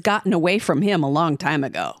religion has gotten away from him a long time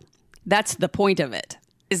ago. That's the point of it,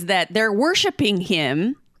 is that they're worshiping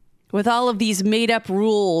him with all of these made-up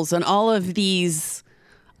rules and all of these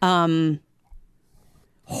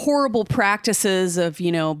horrible practices of,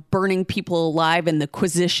 burning people alive in the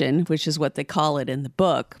Quisition, which is what they call it in the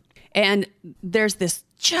book. And there's this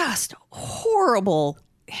just horrible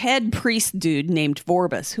head priest dude named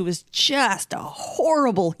Vorbis, who is just a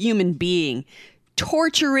horrible human being,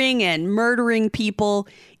 torturing and murdering people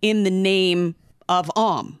in the name of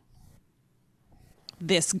Om,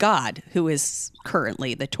 this god who is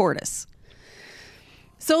currently the tortoise.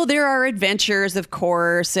 So there are adventures, of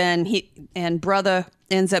course, and Brother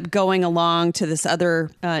ends up going along to this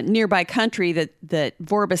other nearby country that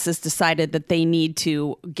Vorbis has decided that they need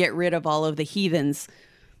to get rid of all of the heathens.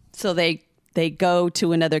 So they go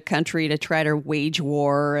to another country to try to wage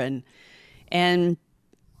war, and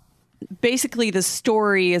basically the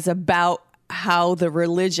story is about how the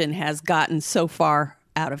religion has gotten so far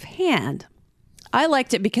out of hand. I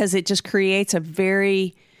liked it because it just creates a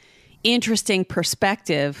very interesting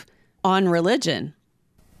perspective on religion.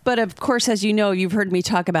 But of course, as you know, you've heard me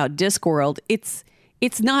talk about Discworld.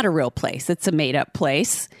 It's not a real place. It's a made-up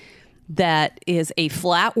place that is a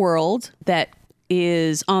flat world that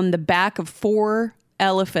is on the back of 4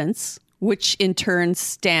 elephants, which in turn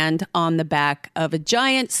stand on the back of a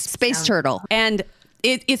giant space turtle. And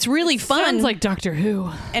it's really fun. Sounds like Doctor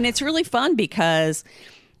Who. And it's really fun because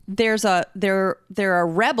there are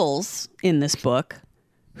rebels in this book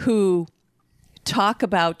who talk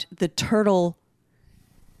about the turtle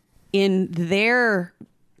in their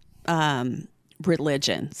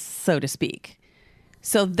religion, so to speak.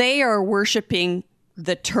 So they are worshiping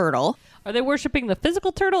the turtle. Are they worshiping the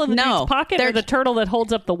physical turtle in the No, dude's pocket or the turtle that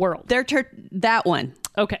holds up the world? They're that one.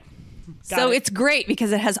 Okay. So it's great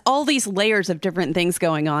because it has all these layers of different things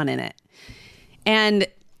going on in it. And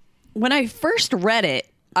when I first read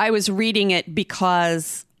it, I was reading it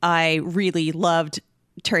because I really loved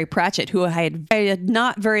Terry Pratchett, who I had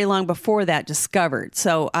not very long before that discovered.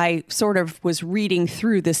 So I sort of was reading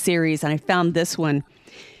through the series and I found this one.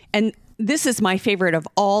 And this is my favorite of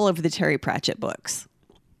all of the Terry Pratchett books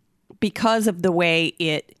because of the way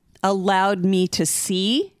it allowed me to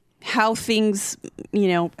see how things,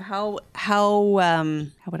 how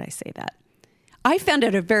would I say that? I found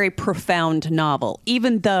it a very profound novel,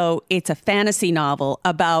 even though it's a fantasy novel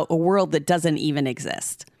about a world that doesn't even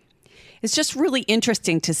exist. It's just really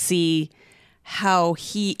interesting to see how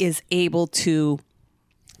he is able to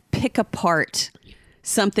pick apart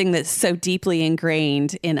something that's so deeply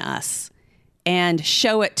ingrained in us and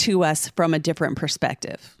show it to us from a different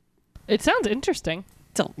perspective. It sounds interesting.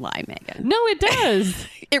 Don't lie, Megan. No, it does.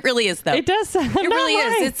 It really is, though. It does. It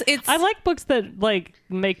really is. It's. I like books that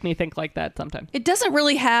make me think like that sometimes. It doesn't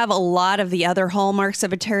really have a lot of the other hallmarks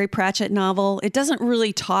of a Terry Pratchett novel. It doesn't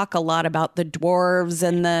really talk a lot about the dwarves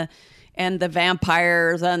and the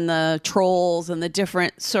vampires and the trolls and the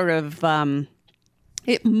different sort of.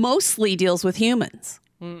 It mostly deals with humans,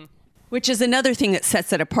 which is another thing that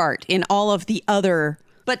sets it apart in all of the other.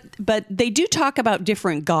 But they do talk about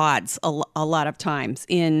different gods a lot of times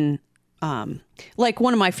in, like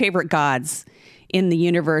one of my favorite gods in the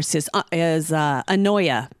universe is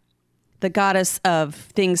Anoia, the goddess of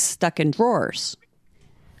things stuck in drawers.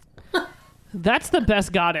 That's the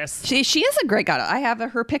best goddess. She is a great god. I have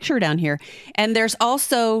her picture down here. And there's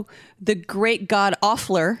also the great god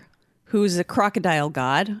Offler, who's a crocodile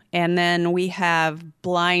god. And then we have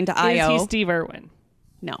Blind Io. Is he Steve Irwin?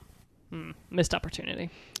 No. Missed opportunity.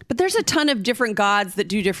 But there's a ton of different gods that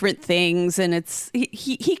do different things, and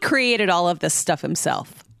he created all of this stuff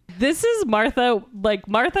himself. This is Martha.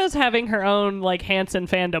 Martha's having her own Hanson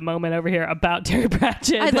fandom moment over here about Terry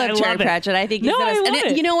Pratchett. I love Terry Pratchett. I think he's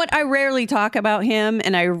it. You know what? I rarely talk about him,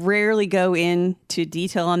 and I rarely go into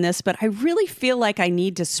detail on this, but I really feel like I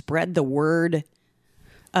need to spread the word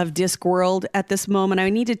of Discworld at this moment. I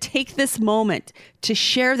need to take this moment to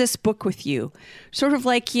share this book with you. Sort of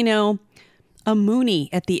like, a Moonie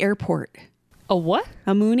at the airport. A what?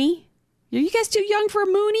 A Moonie? Are you guys too young for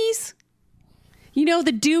Moonies?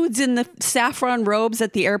 The dudes in the saffron robes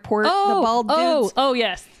at the airport, the bald dudes. Oh,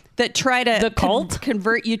 yes. That try to the cult?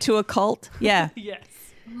 Convert you to a cult. Yeah. Yes.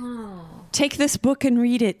 Oh. Take this book and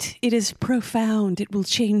read it. It is profound. It will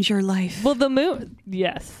change your life. Well, the moon.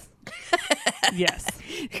 Yes. Yes.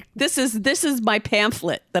 This is my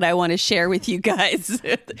pamphlet that I want to share with you guys.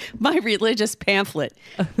 My religious pamphlet.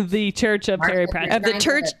 The Church of Terry Pratchett. Of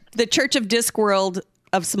the Church of Discworld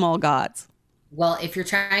of Small Gods. Well, if you're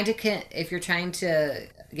trying to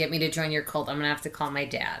get me to join your cult, I'm gonna have to call my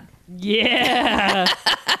dad. Yeah.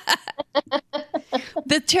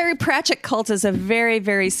 The Terry Pratchett cult is a very,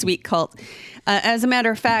 very sweet cult. As a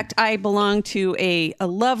matter of fact, I belong to a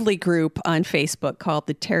lovely group on Facebook called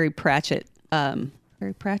the Terry Pratchett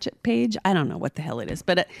page. I don't know what the hell it is,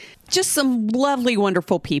 but just some lovely,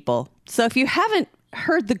 wonderful people. So if you haven't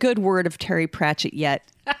heard the good word of Terry Pratchett yet,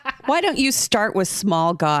 why don't you start with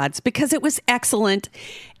Small Gods? Because it was excellent,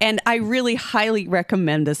 and I really highly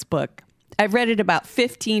recommend this book. I've read it about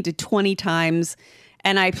 15 to 20 times,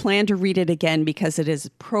 and I plan to read it again because it is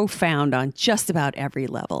profound on just about every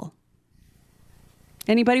level.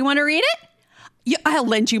 Anybody want to read it? I'll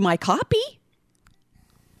lend you my copy.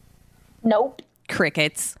 Nope.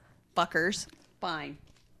 Crickets. Fuckers. Fine.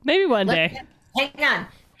 Maybe one day. Hang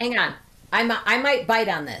on. I might bite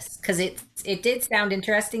on this because it did sound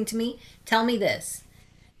interesting to me. Tell me this.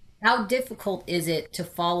 How difficult is it to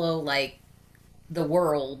follow the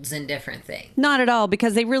worlds and different things? Not at all,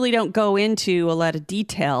 because they really don't go into a lot of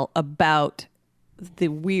detail about the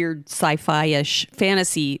weird sci-fi-ish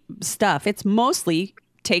fantasy stuff. It's mostly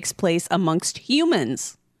takes place amongst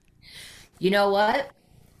humans. You know what?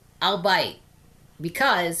 I'll bite,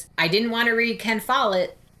 because I didn't want to read Ken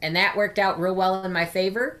Follett, and that worked out real well in my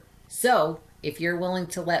favor. So if you're willing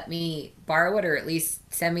to let me borrow it, or at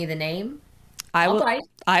least send me the name, I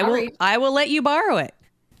will let you borrow it.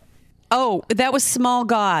 Oh, that was Small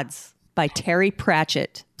Gods by Terry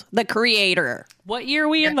Pratchett, the creator. What year are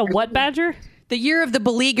we in? The what badger? The year of the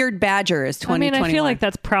beleaguered badger is 2021. I feel like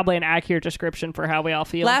that's probably an accurate description for how we all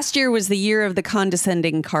feel. Last year was the year of the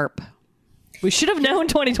condescending carp. We should have known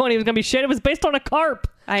 2020 was going to be shit. It was based on a carp.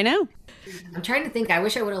 I know. I'm trying to think. I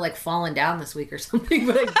wish I would have fallen down this week or something.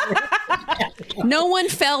 But No one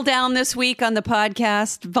fell down this week on the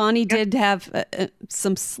podcast. Vonnie did have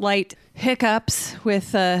some slight hiccups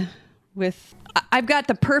with. I've got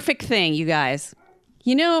the perfect thing, you guys.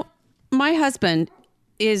 You know, my husband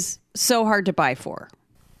is so hard to buy for.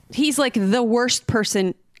 He's like the worst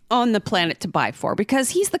person on the planet to buy for because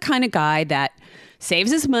he's the kind of guy that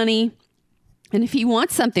saves his money, and if he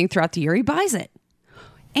wants something throughout the year, he buys it.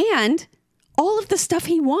 And all of the stuff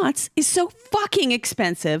he wants is so fucking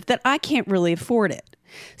expensive that I can't really afford it.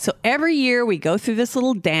 So every year we go through this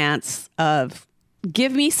little dance of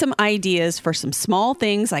give me some ideas for some small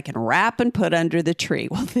things I can wrap and put under the tree.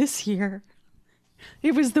 Well, this year,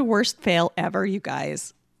 it was the worst fail ever, you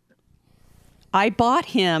guys. I bought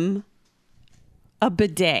him a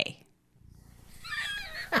bidet.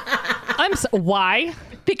 Why?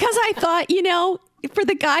 Because I thought, you know, for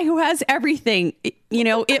the guy who has everything, you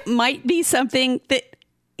know, it might be something that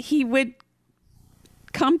he would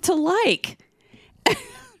come to like.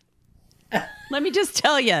 Let me just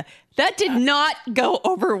tell you, that did not go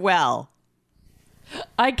over well.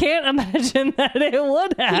 I can't imagine that it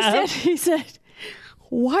would have. He said,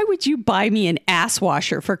 why would you buy me an ass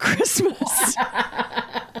washer for Christmas?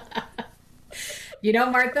 You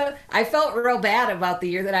know, Martha, I felt real bad about the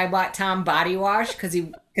year that I bought Tom body wash because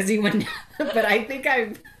he went, but I think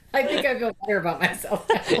I feel better about myself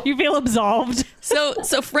now. You feel absolved.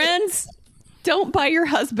 So friends, don't buy your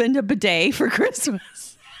husband a bidet for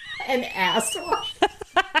Christmas. An ass wash. That's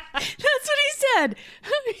what he said.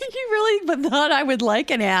 You really thought I would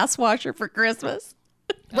like an ass washer for Christmas?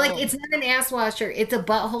 Like, it's not an ass washer. It's a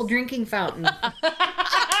butthole drinking fountain.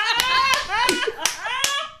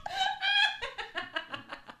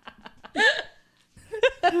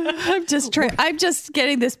 I'm just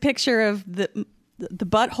getting this picture of the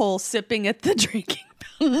butthole sipping at the drinking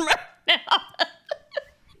fountain right now.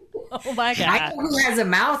 Oh my God. I know who has a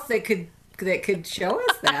mouth that could show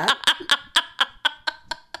us that.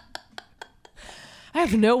 I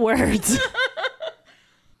have no words.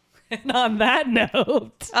 And on that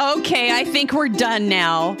note. Okay, I think we're done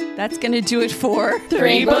now. That's going to do it for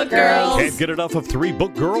Three Book Girls. Can't get enough of Three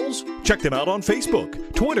Book Girls? Check them out on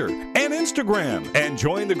Facebook, Twitter, and Instagram. And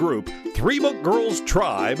join the group Three Book Girls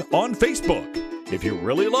Tribe on Facebook. If you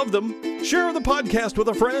really love them, share the podcast with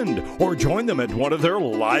a friend or join them at one of their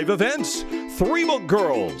live events. Three Book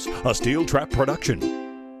Girls, a Steel Trap production.